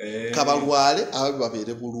kabalwale ababe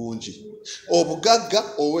babeere bulungi obugagga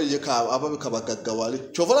oweyeka ababe kabagaggawale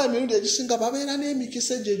kyovala emirundi egisinga babeera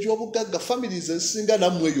n'emikisa egyo egy'obugagga families ezisinga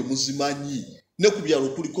nammwe eyo muzimanyi ne ku byalo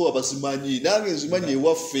kuliko abazimanyi nange nzimanyi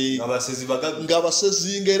ewaffe nga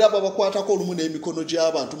abasezi nga era babakwatako olumu n'emikono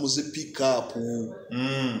gy'abantu muzi pick up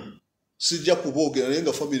sijja kuboogera naye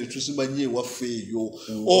nga famire tuzimanyi ewaffe eyo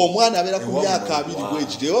omwana abeera ku myaka 2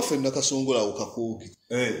 bwegiti ewaffe nakasongolawo kakooge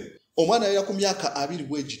omwana abeera ku myaka 2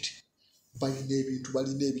 bwegiti balina ebintu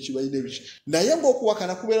balina ebiki naye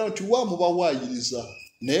ng'okuwakana kubeera nti wamubawaayiriza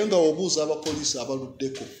naye nga obuuza abapoliisi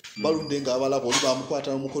abaluddeko baludde nga abalaba oli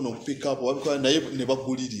bamukwata n'omukono okupikapo babikola naye ne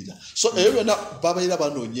bagulirira so ebyo byonna babeera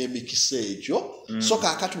banoonya emikisa egyo so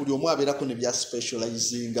kaakati buli omu abeerako ne bya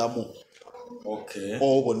specializingamu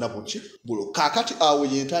bonna bulo kaakati awo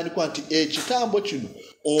yentandikwa nti ekitambo kino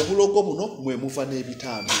obulogo buno mwe muva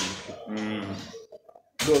n'ebitambo ebyo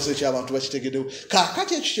ndowooza ekyabantu bakitegeddewo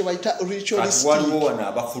kaakati ekyo kye bayita ritualistic waliwo wano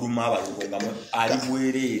abafuluma abalogo nga ali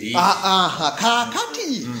bwereere kaakati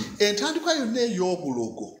entandikwa yonna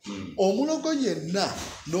ey'obulogo omulogo yenna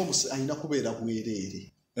n'omusi alina kubeera bwereere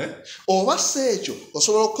oba si ekyo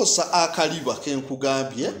osobola okukozesa akaliba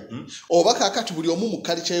kenkugambye oba kaakati buli omu mu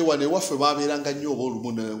kalica yewane ewaffe babeeranga nnyo oba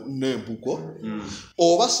olumu n'embugo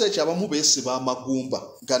oba si ekyo abamu beesiba amagumba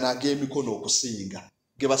gano ag'emikono okusinga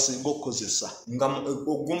ge basinga okukozesa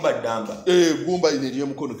ogumba ddamba gumba lino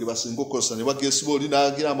ery'omukono ge basinga okukozesa ne bageesiba oli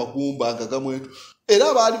n'agira amagumba nga gamwetu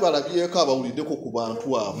era baali balabyeko abawuliddeko ku bantu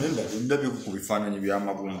abo ndabye ku bifaananyi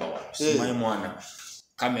by'amagumba simanyi mwana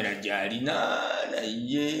kamera gy'alina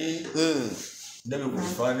naye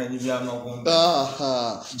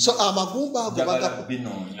So amagumba ago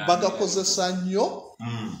bagakozesa nnyo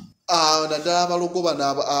naddala abalogo bano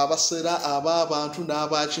abasera ab'abantu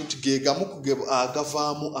n'abaki nti ge gamu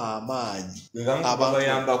agavaamu amaanyi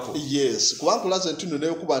yes kuba nkulaze nti no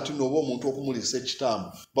neyokuba nti nooba omuntu okumulisa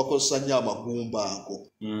ekitambo bakozesa nnyo amagumba ago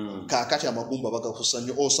kaakati amagumba bagakozesa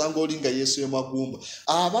nnyo osanga oli nga yesu magumba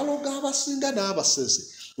abalogo abasinga n'abasezi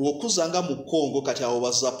okuzanga mu Kongo kati awo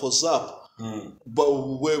bazapozapo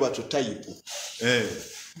bwe bato tayipu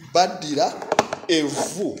baddira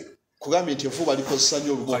evu kugambye nti evu balikozesa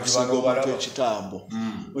nnyo olugo okusinga omuntu ekitambo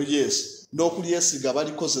yes n'okulyesiga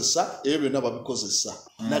balikozesa ebyo byonna babikozesa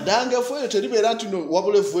naddanga evu eyo teribeera nti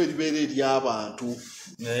wabula evu eribeera ery'abantu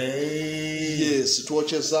yes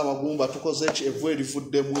twokyeza amagumba tukoze evu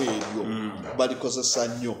erivuddemu eryo balikozesa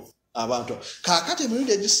nnyo abantu kaakati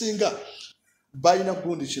emirundi egisinga balina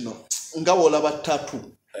gundi kino nga wolaba ttatu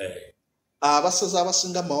abasazi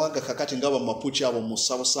abasinga mawanga kakati nga bamapuchi abo mu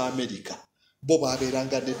South America bo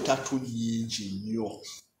babeeranga ne ttatu nnyingi nnyo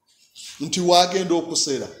nti wagenda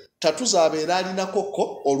okusera ttatu zabeera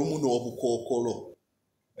alinakoko olumu n'obukookolo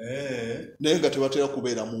naye nga tebatera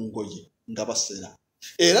kubeera mu ngoye nga basera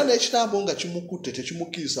era n'ekitambo nga kimukutte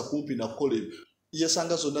tekimukkiriza kumpi nakola ebyo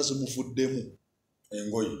yesanga zonna zimuvuddemu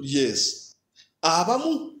engoye yes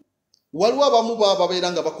abamu waliwo abamu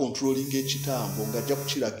babeera nga bakontrolinga ekitambo nga ajja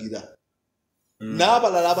kukiragira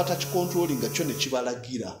n'abalala abatakikontrolinga kyo ne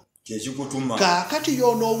kibalagira kaakati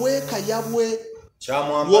yono oweeka yabwe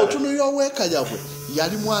w'otunuya oweeka yabwe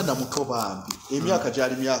yali mwana muto bambi emyaka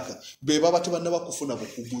gyali myaka be baba tebannaba kufuna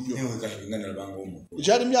bukugu nnyo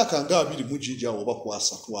gyali myaka nga 20 mu gijja oba ku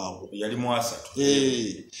 3 awo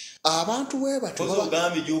abantu bwe batyo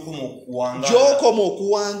gy'okoma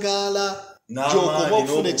okuwangaala gy'okoma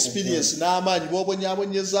okufuna experience n'amaanyi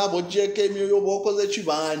bw'obonyabonyeza bw'oggyeko emyoyo bw'okoze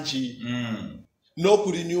kibangi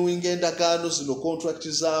n'okurenewinga endagaano zino contract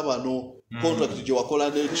z'abano contract gye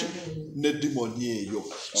wakola ne dimoni eyo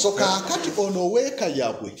so kaakati ono oweeka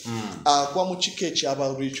yabwe agwa mu kika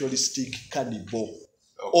ekyaba ritualistic cannibal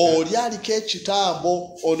oli aliko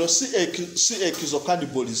ekitambo ono si ekizo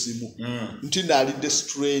cannibalism nti naalidde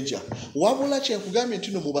stranger wabula kyenkugambye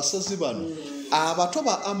nti no mu basazi bano abato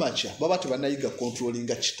ba amateur baba tebanayiga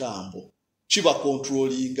controllinga kitambo kiba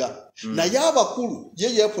controllinga naye abakulu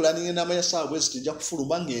ye yeepulaninga n'amayasa abwe zitijja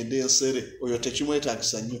kufuluma ng'ende ensere oyo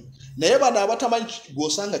tekimwetaagisa nnyo naye bano abatamanyi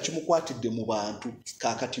gw'osanga kimukwatidde mu bantu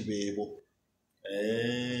kaakati beebo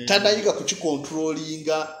tanayiga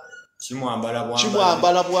kukikontrollinga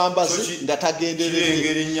kimwambala bwambazi nga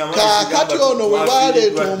tagenderedde kaakati ono we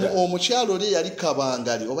baleeta omukyalo oli yali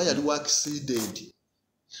kabangali oba yali wa accident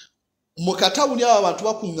mu katawuni abo abantu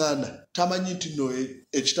bakuŋŋaana tamanyi nti no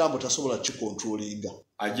ekitambo tasobola kikontrolinga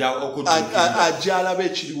ajja alaba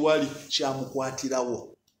ekiri wali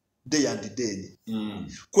kyamukwatirawo day and day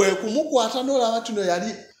kwe kumukwata n'olaba nti no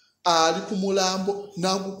yali ali ku mulambo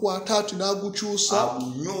n'agukwata ati n'agukyusa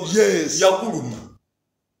yes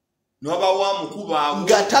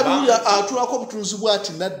nga tabiwulira atulako obutunuzi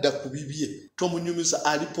bw'ati nadda ku bibye tomunyumiza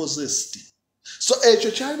ali possessed so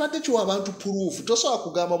ekyo kyalibadde kiwa abantu proof tosobola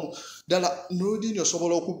kugamba mu ddala n'odiini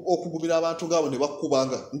osobola okugumira abantu ngaabo ne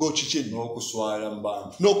bakkubanga ng'okiki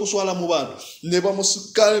n'okuswala mu bantu ne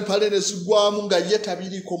bamusika empale ne zigwamu nga ye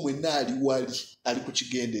tabiriiko mwenna ali wali ali ku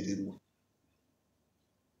kigendererwa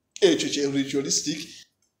ekyo kye ritualistic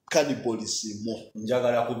cannibalism.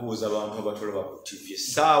 Njagala kubuuza abantu abatolaba ku TV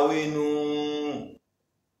essaawa eno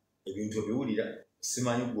ebintu ebiwulira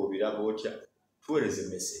simanyi gw'obiraba otya tuweereze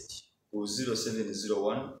message ku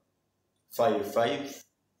 0701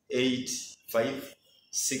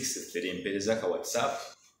 558563 mpereza ka whatsapp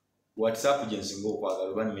gye nsinga okwagala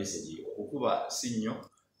oba ni message okukuba si nnyo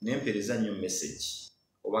nempereza nnyo message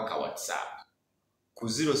oba ka whatsapp ku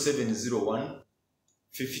 0701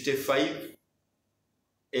 55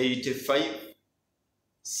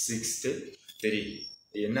 8563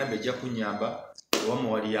 eyo namba ejja kunyamba oba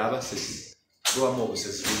muwali y'abasezi obamu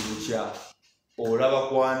obusezi buli butya olaba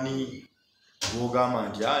kwani bw'ogamba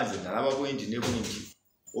nti nze nalaba bwenti ne bwenti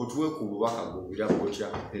otuwe ku bubaka bw'obiraba otya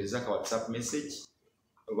mpereza ka whatsapp message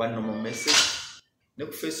oba normal message ne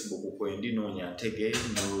ku Facebook kwendi noonya Ntege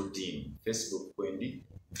Nuruddin Facebook kwendi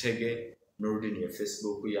Ntege Nuruddin ya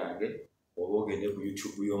Facebook yange oba ogende ku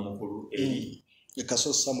YouTube y'omukulu eri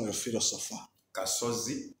Kasozi Samuel philosopher.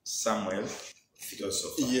 Kasozi Samuel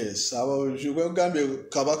philosopher. Yes, abagambye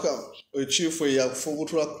kabaka chief ya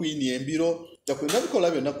kufubutula queen embiro yakwenda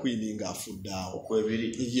bikola byonna queen nga afuddawo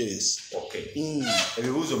okwebiri. Yes. Okay.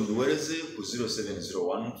 Ebibuuzo mbiwereze ku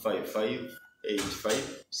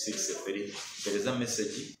 0701558563 pereza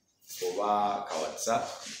message oba ka WhatsApp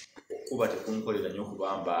okukuba tekunkolera nnyo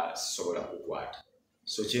kubamba sisobola kukwata.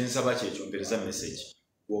 So kyensaba kyekyongereza message.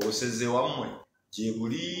 Obuseze wammwe gye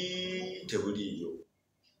buli tebuliyo.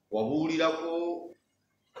 Wabuulirako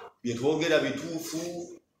bye twogera bituufu,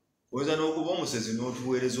 oyinza n'okuba omusezi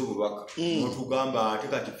n'otuweereza obubaka n'otugamba ate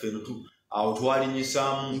kati ffe awo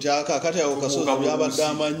twalinyisaamu nti akakati awo kasozi byabadde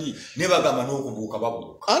amanyi ne bagamba n'okubuuka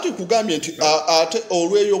babuuka. Anti kugambye nti ate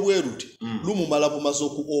olweyo bweruti lumumala bumaze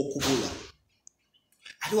okubula.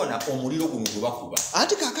 Ate wana omuliro guno gwe bakuba.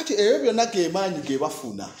 Anti kakati ebyo byonna ge maanyi ge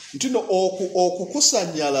bafuna nti no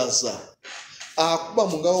okukusanyalaza akuba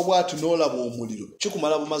mu ngabo bw'ati n'olaba omuliro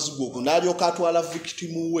kikumala bumazi gwo n'alyoka atwala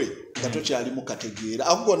victim we nga tokyali mu kategeera.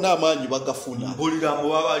 Ako gonna amaanyi bagafuna. Mpulira mu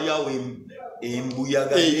baba ali awo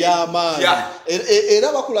embuyaga ey'amaanyi.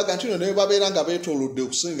 Era bakulaga nti no naye babeera nga beetoolodde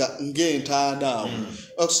okusinga ng'entaana awo.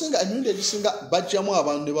 Okusinga emirundi egisinga bajjamu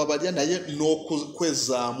abantu ne babalya naye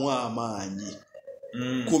n'okwezaamu amaanyi.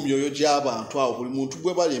 Ku myoyo gy'abantu awo buli muntu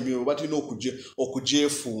gwe bali emyoyo batina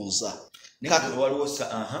okugyefunza.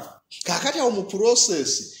 Kakati awo mu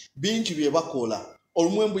process bingi bye bakola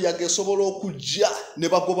olumu embuyaga esobola okujja ne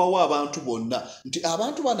bagobawo abantu bonna nti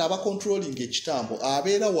abantu bano abacontrolling ekitambo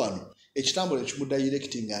abeera wano ekitambo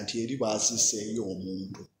ekimudirectinga nti eri baasiseeyo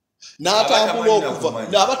omuntu n'atambula okuva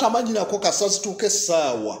n'abatamanyinako kasa zituuka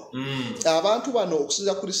essaawa. Abantu bano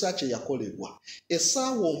okusinza ku research eyakolebwa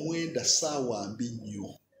essaawa 9 ssaawa mbi nnyo.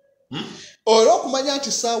 Olwo okumanya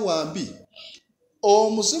nti ssaawa mbi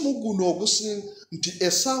omuzimu guno ogusinga nti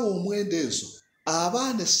essaawa 9 ezo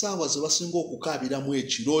abaana essaawa ze basinga okukaabiramu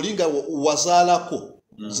ekiro olinga wazaalako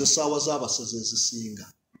ze ssaawa z'abasezi ezisinga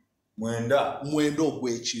 9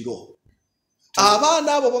 ogw'ekiro.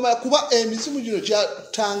 Abaana abo bamala kuba emizimu gino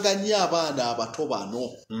gyatanganya abaana abato bano.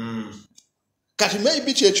 Kati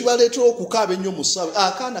maybe kyekibaleetera okukaaba ennyo mu ssaawa.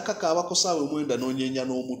 Akaana kakaabako ssaawa 9 n'onyeenya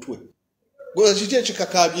n'omutwe. Gwe kiki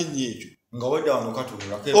ekikakaabye ennyo ekyo? Nga wedda wano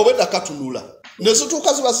katunula. Obedda katunula. Ne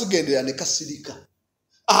zituuka ziba zigendera ne kasirika.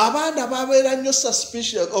 Abaana babeera nnyo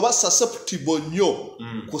suspicious oba susceptible nnyo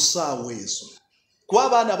ku ssaawa ezo. Kuba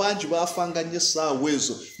abaana bangi baafanga nnyo essaawa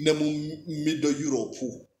ezo ne mu Middle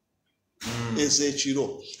Europe.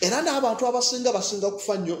 Ez'ekiro. Era n'abantu basinga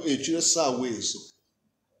kufa nnyo ekiro essaawa ezo.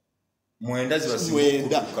 9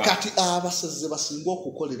 zibasinga okukuka. Kati abasezi basinga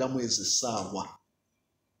okukoleramu ezo essaawa.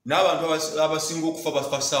 N'abantu abasinga okufa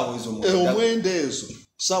bafa ssaawa ezo 9 ezo.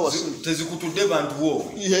 Ssaawa tezikutudde bantu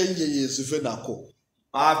wo. Ye zive nako.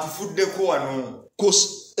 Tufuddeko wano.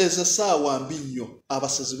 Ezo essaawa mbi nnyo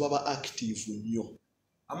abasezi baba active nnyo.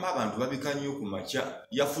 Abantu babika nnyo ku makya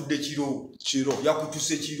yafudde kiro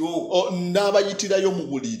yakutuse kiro n'abayitirayo mu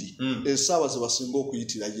buliri essaawa ze basinga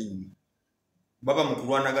okuyitirayo ennyo. Baba mu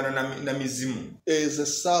kulwanagana na mizimu. Ezo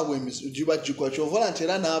essaawa giba gikola kyovola nti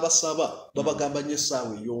era n'abasaba babagamba nnyo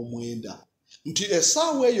essaawa ey'omwenda nti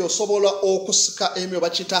essaawa eyo osobola okusika emyo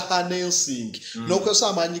bakita harnessing n'okozesa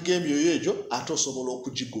amaanyi g'emyoyo egyo ate osobola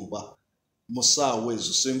okugigoba mu ssaawa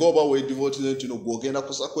ezo singa oba weedivootire nti no gwogenda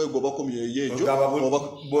kwegoba ku myoyo egyo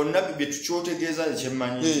bonna bye tukyotegeeza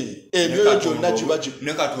ekyemmanyi emyoyo gyonna giba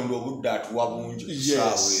ne Katonda obudde atuwa bungi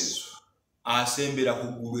ssaawa ezo asembera ku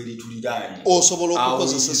ggulu erituliraanye osobola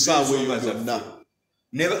okukozesa essaawa eyo yonna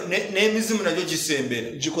n'emizimu nagyo gisembera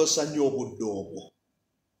gikozesa nnyo obudde obwo.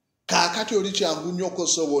 Kaakati oli kyangu nnyo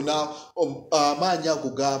okusobona amaanyi ago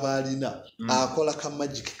g'aba alina akola ka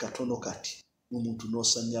magiki katono kati omuntu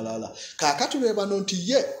n'osanyalala. Kaakati be bano nti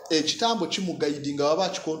ye ekitambo kimugayidi nga baba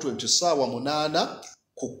akikontrol nti ssaawa 8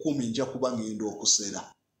 ku 10 nja kuba ngenda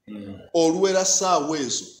okusera. Oluwera ssaawa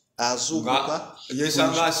ezo azuukuka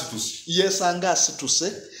yeesanga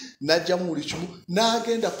asituse n'ajjamu buli kimu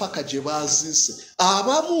n'agenda paka gye baaziise.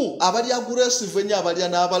 Abamu abali aggressive ennyo abalya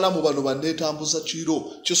n'abalamu bano banneetambuza kiro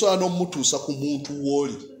kisobola n'omutuusa ku muntu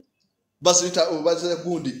w'oli. Baziyita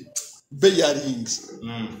gundi bearings.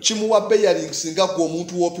 Kimuwa bearings nga gwe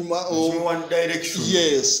omuntu w'opima direction.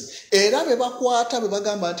 Yes. Era be bakwata be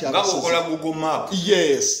bagamba nti abakola Google Map.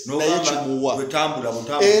 Yes. Naye kimuwa.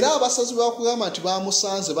 Era abasazi bakugamba nti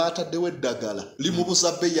bamusanze baataddewo eddagala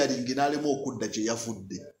limubuza bearing n'alemu okudda gye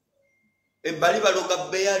yavudde. Bali baloga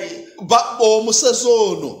bearing. Omusezi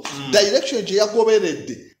ono direction gye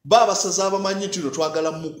yagoberedde baabasazi abamanyi nti no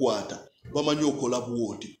twagala mukwata. Bamanyi okola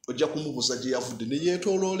bwoti ojja kumubuza gye yavudde ne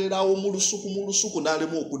yeetooloolerawo mu lusuku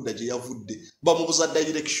n'alemu okudda gye yavudde. Bamubuza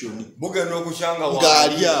direction bugenda okukyanga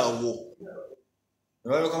ng'ali awo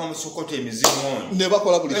ne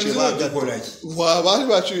bakola buli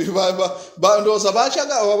kyebandooza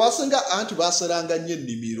babasinga anti baseranga nnyo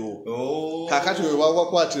ennimiro. Kaakati bwe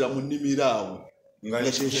babakwatira mu nnimiro awo.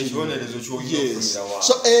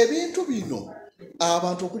 So ebintu bino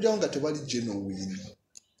abantu okugyawo nga tebali genuine.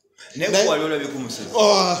 ne wali olabye ku Musezi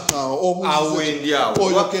obuze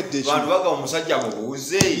oyogedde bantu baga omusajja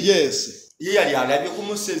mubuuze yes ye yali alabye ku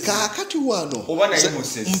Musezi kakati wano oba naye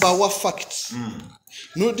Musezi mbawa facts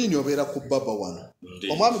Nodini obeera ku baba wano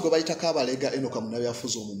omwami gwe bayita Kabalega Enoka Munabi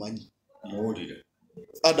afuza omumanyi muwulire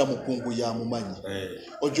Adamu Kungu ya mumanyi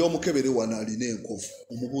ojo omukebere wano alina enkovu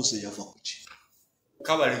omubuuze yava kuki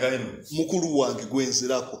Kabalega eno mukulu wange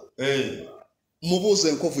gwenzirako mubuuze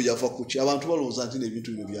enkovu yava kuki abantu balowooza nti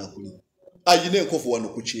n'ebintu bino byakuli ayina enkovu wano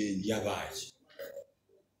ku kyenyi yabaaki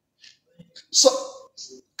so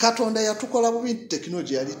Katonda yatukola bubi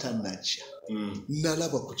tekinoloji yali tannajja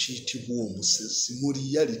nalaba ku kiyitibwa Omusezi mu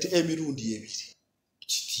reality emirundi ebiri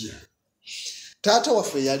kitya taata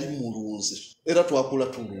waffe yali mulunzi era twakula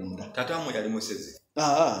tulunda taata wamwe yali Musezi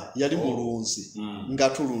yali mulunzi nga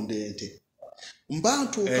tulunda ente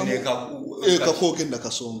mbantuuka kakogenda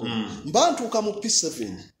kasongo mbantuuka mu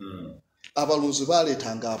P7 abalunzi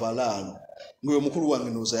baleetanga abalaalo ngwe mukulu wange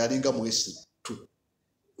nooza yalinga mwesi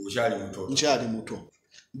nkyali muto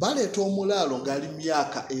baleeta omulaalo ng'ali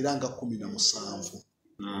myaka era nga 17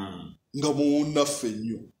 nga muwunnaffe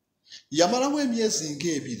nnyo yamalamu emyezi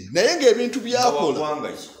ng'ebiri naye ng'ebintu byakola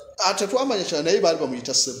ate twamanya kyane naye baali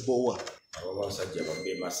bamuyita Ssebbowa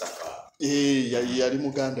yali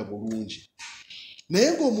muganda bulungi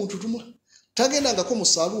naye ng'omuntu tagendangako mu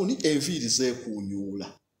saluuni enviiri zeekuunyuula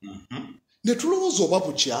ne tulowooza oba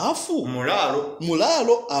bukyafu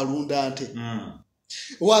mulaalo alunda nte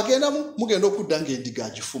wagenda mugenda okudda ng'endiga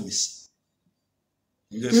agifumisa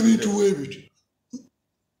ebintu weebityo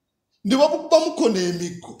ne bamuko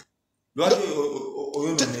n'emiggo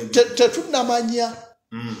tetunnamanya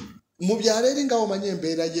mu byalo eringawo manya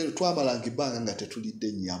embeera ye twamalanga ebbanga nga tetulidde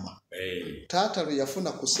ennyama taata lwe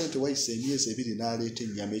yafuna ku ssente wayise emyezi 2 n'aleeta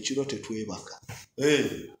ennyama ekiro tetwebaka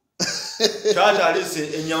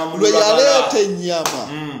lwe yaleeta ennyama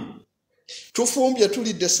tufumbye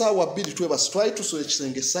tulidde essaawa 2 twebasi twali tusula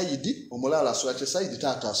ekisenge sayidi omulaala asula kye sayidi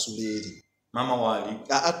taata asula eri mama wali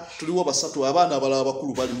tuliwo basatu abaana abalala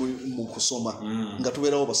bakulu bali mu kusoma nga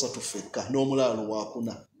tubeerawo basatu fekka n'omulaalo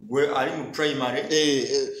wakuna gwe ali mu primary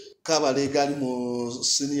Kabalega ali mu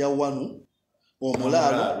senior 1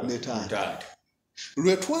 omulaalo ne taata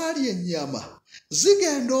lwe twali ennyama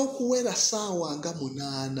zigenda okuwera ssaawa nga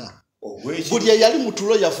 8 buli eyali mu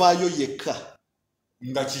tulo yavaayo yekka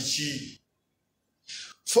nga kiki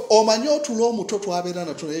omanye otulo omuto twabeera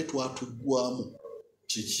natwo naye twatuggwamu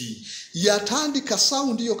kiki yatandika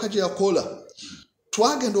saundi yokka gye yakola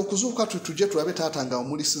twagenda okuzuuka tuje tulabe taata nga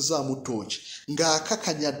omulisizaamu tooki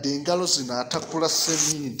ng'akakanyadde engalo zino atakula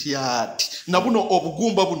seminti ati na buno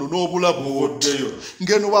obugumba buno n'obulabu oddeyo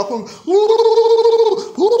ngeno bwako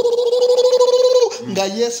nga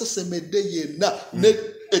yeesesemedde yenna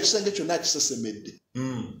ekisenge kyonna akisesemedde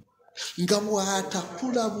nga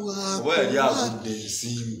bw'atakula bwako yali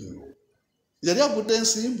agudde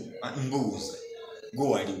ensimbu mbuuza gwe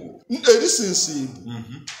waliwo eri si nsimbu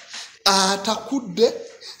atakudde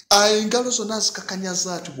engalo zonna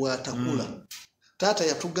zikakanyaza ati bw'atakula taata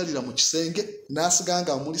yatuggalira mu kisenge n'asiga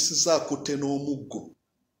nga amulisiza akutte n'omuggo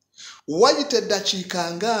wayita eddakiika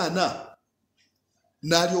 40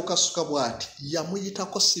 n'alyoka asuka bw'ati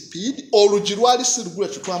yamuyitako sipiidi olugi lwali sirugula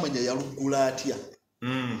kye twamanya yaluggula atya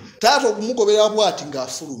taata okumugoberera bw'ati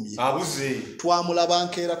ng'afulumye abuze twamulaba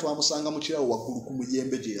nkeera twamusanga mu kirawo waggulu ku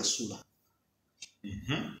muyembe gye yasula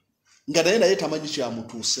nga naye tamanyi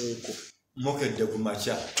kyamutuuseeko mukedde ku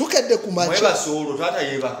makya tukedde ku makya mwebasoolo taata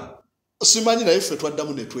yeebaka simanyi naye ffe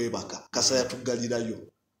twaddamu ne twebaka kasa yatuggalirayo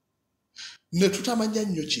ne tutamanya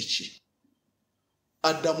nnyo kiki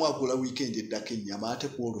addamu agula wiikendi eddako ennyama ate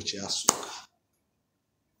ku olwo kyasooka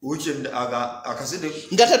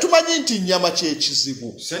nga tetumanyi nti nnyama kyekizibu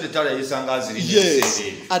yes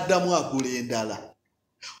addamu agula endala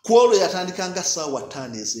ku olwo yatandika nga ssaawa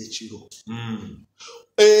 5 ez'ekiro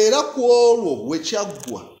era ku olwo bwe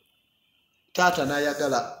kyaggwa taata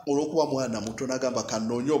n'ayagala olw'okuba mwana muto n'agamba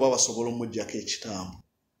kannoonye oba basobola omuggyako ekitambo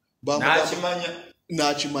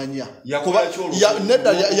n'akimanya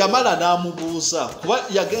nedda yamala n'amubuuza kuba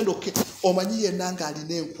yagenda omanyi yenna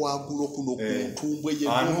ng'alina enkwagulo kuno ku ntumbwe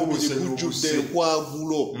yenumubiri gujjudde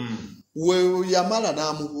enkwagulo we yamala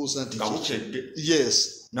n'amubuuza nti yes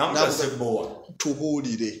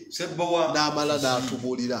tubuulire n'amala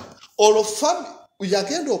n'atubuulira olwo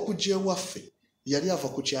yagenda okujja ewaffe yali ava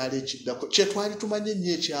ku kyalo ekiddako kye twali tumanye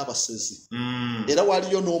nnyo ekyabasezi era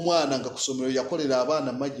waliyo n'omwana nga ku ssomero yakolera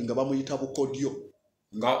abaana magi nga bamuyita bukodyo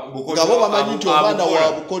nga bo bamanyi nti omwana wa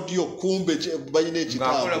bukodyo kumbe balina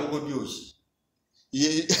ekitambo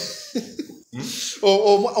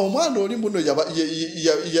omwana oli muno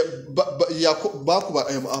bakuba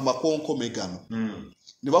amakonkome gano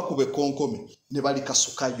ne bakuba ekonkome ne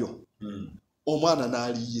balikasukayo omwana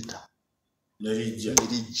n'aliyita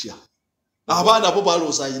nerijja abaana bo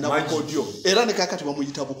balooza ayina bukodyo era ne kakati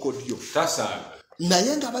bamuyita bukodyo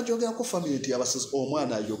naye nga bajogerako family nti abasezi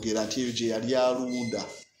omwana ayogera nti eyo gye yali alunda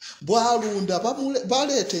bwalunda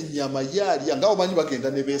baleeta ennyama yaalya nga omanyi bagenda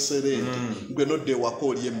ne beeserente gwe nodda ewaka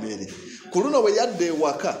oli emmere ku luno bwe yadda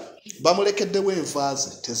ewaka bamulekeddewo envaaze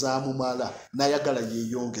tezaamumala n'ayagala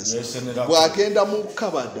yeeyongeza bw'agenda mu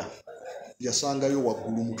kabada yasangayo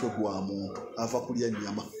waggulu mutwe gwa muntu ava kulya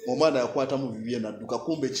nnyama omwana yakwata mu bibye nadduka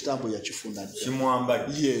kumbe ekitambo yakifuna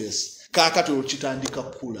yes kaakati okitandika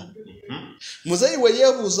kukula muzeeyi we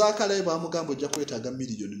yeebuuza akalaye baamugamba ojja kwetaaga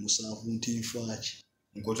 $7,000,000 nti nfaaki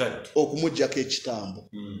okumuggyako ekitambo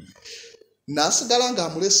n'asigala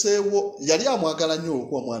ng'amuleseewo yali amwagala nnyo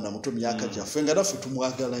olwokuba mwana muto myaka gyaffe nga naffe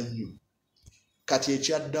tumwagala nnyo kati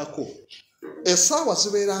ekyaddako essaawa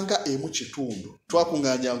zibeeranga emu kitundu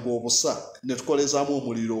twakuŋŋaanyanga obusa ne tukolezaamu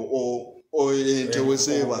omuliro ente we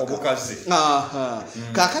zeebaka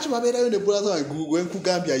kaakati babeerayo ne bulaza wange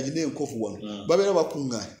gwenkugambye ayina enkovu wano babeera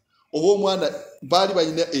bakuŋŋaanya oba omwana baali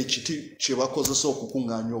balina ekiti kye bakozesa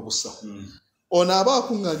okukuŋŋaanya obusa ono aba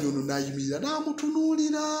akuŋŋaanya ono n'ayimirira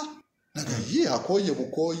n'amutunuulira naga ye akooye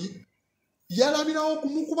bukooyi yalabirawo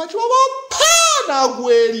okumukuba kibaba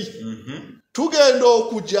n'agweri tugenda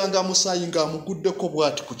okujja nga musaayi ng'amuguddeko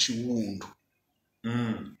bw'ati ku kiwundu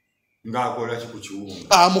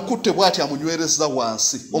amukutte bw'ati amunywereza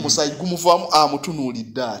wansi omusaayi gumuvaamu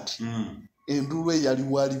amutunuulidde ati endulu eyali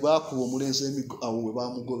waali baakuba omulenzi emigo awo we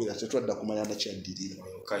baamugobera tetwadda kumanya nakyaddirira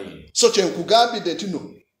so kyenkugambidde nti no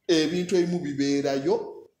ebintu ebimu bibeerayo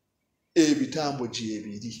ebitambo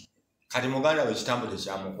gyebiri kati muganda we ekitambo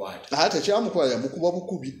tekyamukwata tekyamukwata yamukuba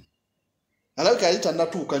bukubi alabika yali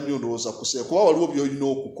tannatuuka nnyo ndowooza kuseera kuba waliwo by'olina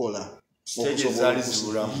okukola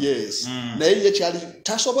yes naye ye kyali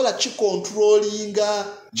tasobola kikontrolinga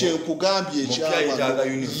kyenkugambye ekyawa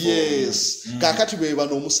yes kaakati be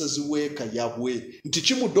bano omusezi w'eka yabwe nti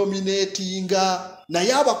kimudominatinga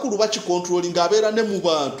naye abakulu bakikontrolinga abeera ne mu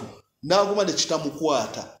bantu n'aguma ne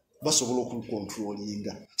kitamukwata basobola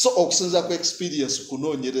okulukontrolinga so okusinza ku experience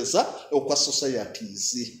kunoonyereza okwa societies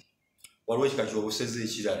waliwo ekika ky'obusezi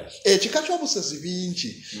ekirala ekika ky'obusezi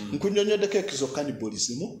bingi nkunyonyoddeko ekizo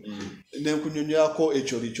cannibalism ne nkunyonyoako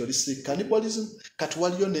ekyolikyolisi cannibalism kati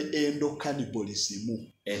waliyo ne endocannibalism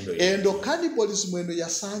endocannibalism eno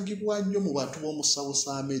yasangibwa nnyo mu bantu b'omu South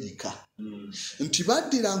America nti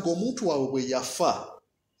baddiranga omuntu waabwe bwe yafa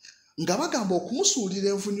nga bagamba okumusuulira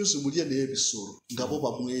envunyu zimulye n'ebisolo nga bo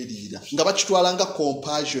bamweriira nga bakitwalanga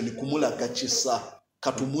compassion kumulaga kisa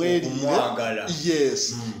katumweriire yes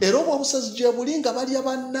era obwo obusezi gye buli nga balya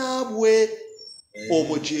bannaabwe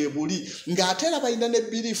obwo gye buli ng'ate era balina ne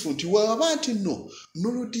biriifu nti waba nti nno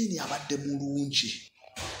Nuruddin abadde mulungi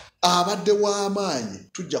abadde w'amaanyi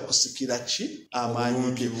tujja kusikira ki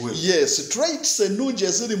amaanyi ge yes traits ennungi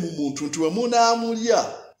eziri mu muntu nti we munaamulya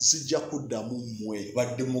zijja kuddamu mmwe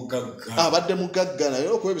abadde mugagga naye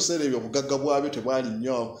okuba ebiseera ebyo obugagga bwabyo tebwali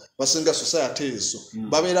nnyo basinga society ezo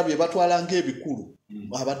babeera bye batwala ng'ebikulu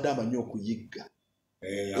abadde amanyi okuyigga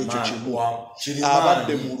ekyo kimu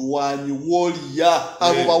abadde mulwanyi woliya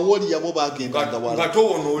abo bawoliya bo bagendanga wala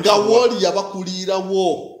nga woliya bakuliirawo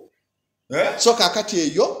so kaakati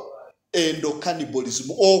eyo endocannibalism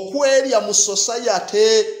okwerya mu society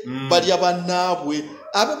balya bannaabwe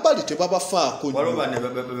ab'ebbali tebabafaako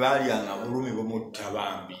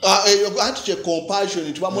anti kye compassion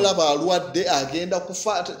nti bamulaba alwadde agenda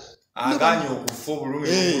kufa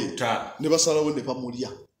ne basalawo ne bamulya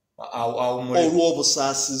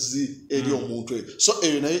olw'obusaasizi eri omuntu eyo so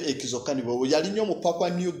eyo nayo ekizokkanibwa yali nnyo mu Papua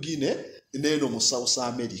New Guinea neeno mu South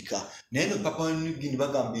America neeno Papua New Guinea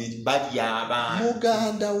bagamba balya abantu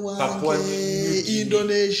muganda wange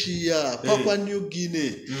Indonesia Papua New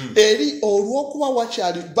Guinea eri olw'okuba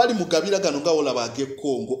wakyali bali mugabira gano nga olaba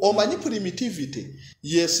ag'Ekongo omanyi primitivity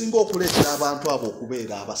yesinga okuleetera abantu abo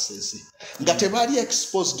okubeera abasezi nga tebali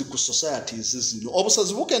exposed ku societies zino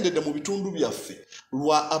obusezi bukendedde mu bitundu byaffe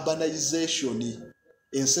lwa urbanization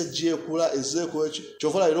ensi ejjeekula ezeeko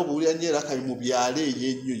kyovola leero buwulira nnyo era kali mu byalo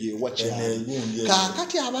ey'ennyo yeewakyali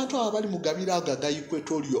kaakati abantu abo bali mugabira ago aga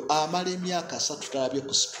Equatorio amala emyaka 3 talabye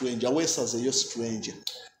ku stranger weesazeeyo stranger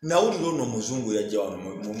nawulira ono omuzungu yajja wano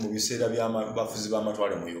mu biseera by'abafuzi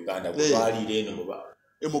b'amatwale mu Uganda bwe baaliira eno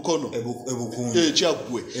emukono ebukunzi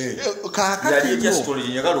kyagwe kakati ya story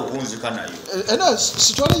nyagala okunzika nayo ena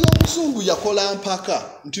story y'omuzungu yakola mpaka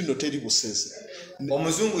nti no teri busezi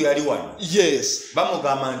omuzungu yali wano yes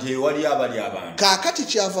bamugamba nti wali abali abantu kakati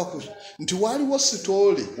kyava ku nti waliwo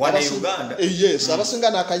story wana Uganda yes abasinga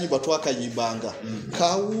n'akanyimba twakayimbanga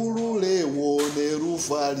kawululewo ne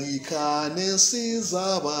ruvalika n'ensi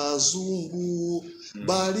z'abazungu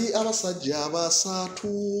bali abasajja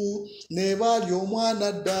basatu ne bali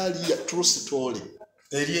omwana Daliya true story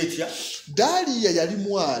erietya Daliya yali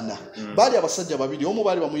mwana bali abasajja babiri omu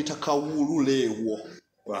bali bamuyita kawululewo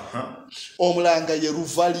omulanga ye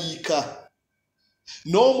ruvalika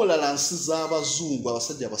n'omulala nsi z'abazungu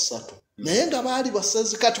abasajja basatu naye nga baali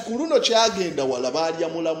basezi kati ku luno kyagenda wala baali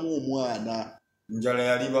amulamu omwana njala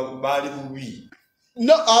yali baali bubi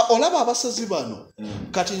no olaba abasezi bano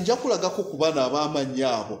kati nja kulagako ku bana ab'amannya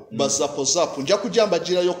abo bazapozapo nja kujamba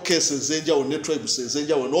girayo keesi ez'enjawulo ne tribes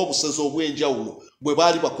ez'enjawulo n'obusezi obw'enjawulo bwe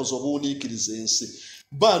baali bakoze obuwuniikiriza ensi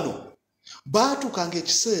bano baatukanga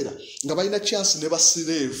ekiseera nga balina chance ne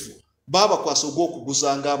basireevu babakwasa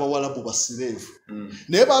ogw'okuguzanga abawalabu basireevu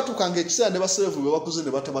naye baatukanga ekiseera ne basireevu be baguze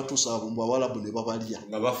ne batabatuusa mu bawalabu ne babalya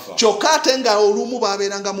kyokka ate nga olumu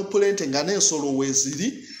baabeeranga mu pulente nga n'ensolo weeziri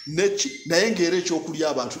naye ng'era ekyokulya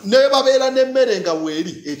abantu ne babeera n'emmere nga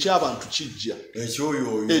weeri eky'abantu kijja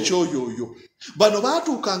ekyoyooyo bano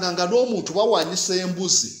baatuukanga nga n'omuntu bawaanyisa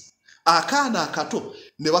embuzi akaana akato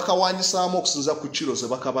ne bakawanyisaamu okusinza ku kiro ze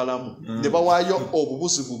bakabalamu ne bawaayo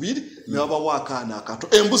obubuzi bubiri ne babawa akaana akato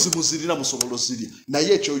embuzi muzirina musobolo zirya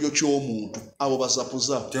naye ekyoyo ky'omuntu abo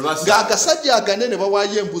bazapuzapo ng'agasajja aganene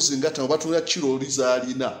bawaayo embuzi nga tano batula kiro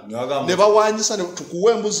olizaalina ne bawanyisa ne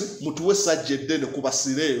tukuwa embuzi mutuwe sajja eddene ku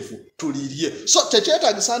basireevu tulirye so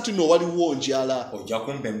tekyetaagisa nti no waliwo njala ojja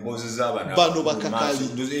kumpa emboozi z'abana bano bakakali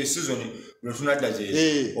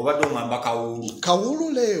obadde omwamba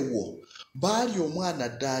kawululeewo baali omwana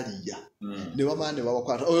Daliya ne bamala ne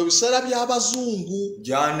babakwata oyo biseera by'abazungu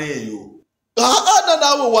jana eyo ana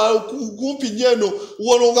naawe kumpi nyeno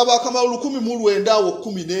wono nga bakamala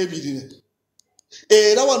 1912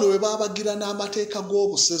 era wano we babagira n'amateeka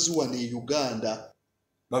g'obusezi wano e Uganda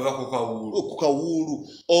bava ku kawulu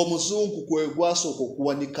omuzungu kwe gwasooka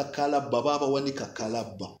okuwanika kalabba babawanika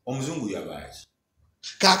kalabba omuzungu yabaaki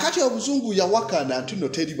kakati obuzungu yawakana nti no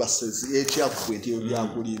teri basezi ekyaggwe nti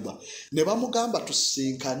ebyakulimba ne bamugamba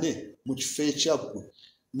tusisinkane mu kifo ekyaggwe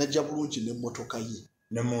najja bulungi n'emmotoka ye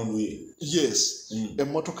n'emundu ye yes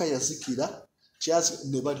emmotoka yazikira kyazi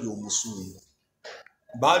ne bali omuzungu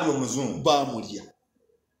baamulya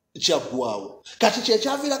kyaggwawo kati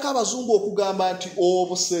kyekyaviirako abazungu okugamba nti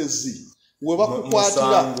obusezi we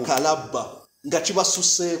bakukwatira kalabba nga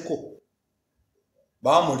kibasuseeko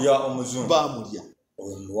baamulya omuzungu baamulya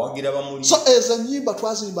so ezo ennyimba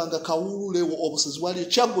twazimbanga kawululewo obusezi wali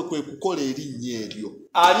ekyaggwe kwe kukola erinnya eryo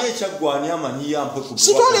ali ekyaggwe ani amanyi yampwe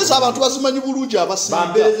sitwaleeza abantu bazimanyi bulungi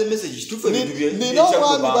abasinga nina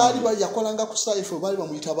omwami baali yakolanga ku saifu baali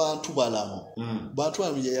bamuyita bantu balamu bantu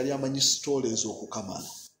balamu ye yali amanyi sitooleeza okukamala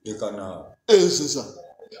ezeza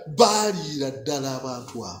baaliira ddala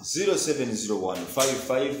abantu abo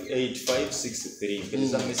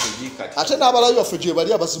 0701558563 ate n'abalabi baffe gye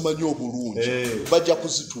bali abazimanyi obulungi bajja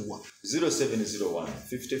kuzituwa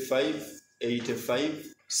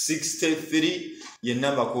 0701558563 ye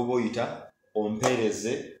namba kuba oyita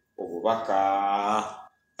ompeereze obubaka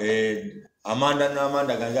amanda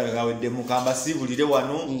n'amanda ganjala gaweddemu kamba siibulire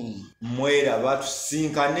wano mweraba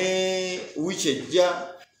tusisinkane wiiki ejja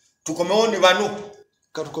tukomewo ne bano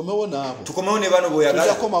katukomewo naabo tukomewo ne bano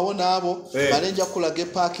boyagala tukomawo naabo bale nja kulaga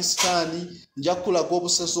Pakistani nja kulaga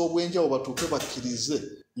obusezi obwenjawulo batuuke bakkirize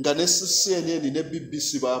nga ne CNN ne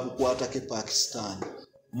BBC baabukwatako Pakistani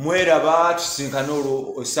mweraba tusinkana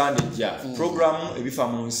olwo Sunday ejja programu ebifa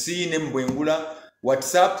mu nsi ne mbwengula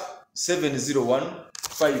WhatsApp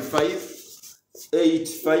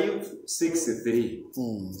 701558563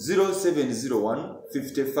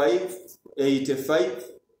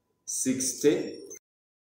 0701558563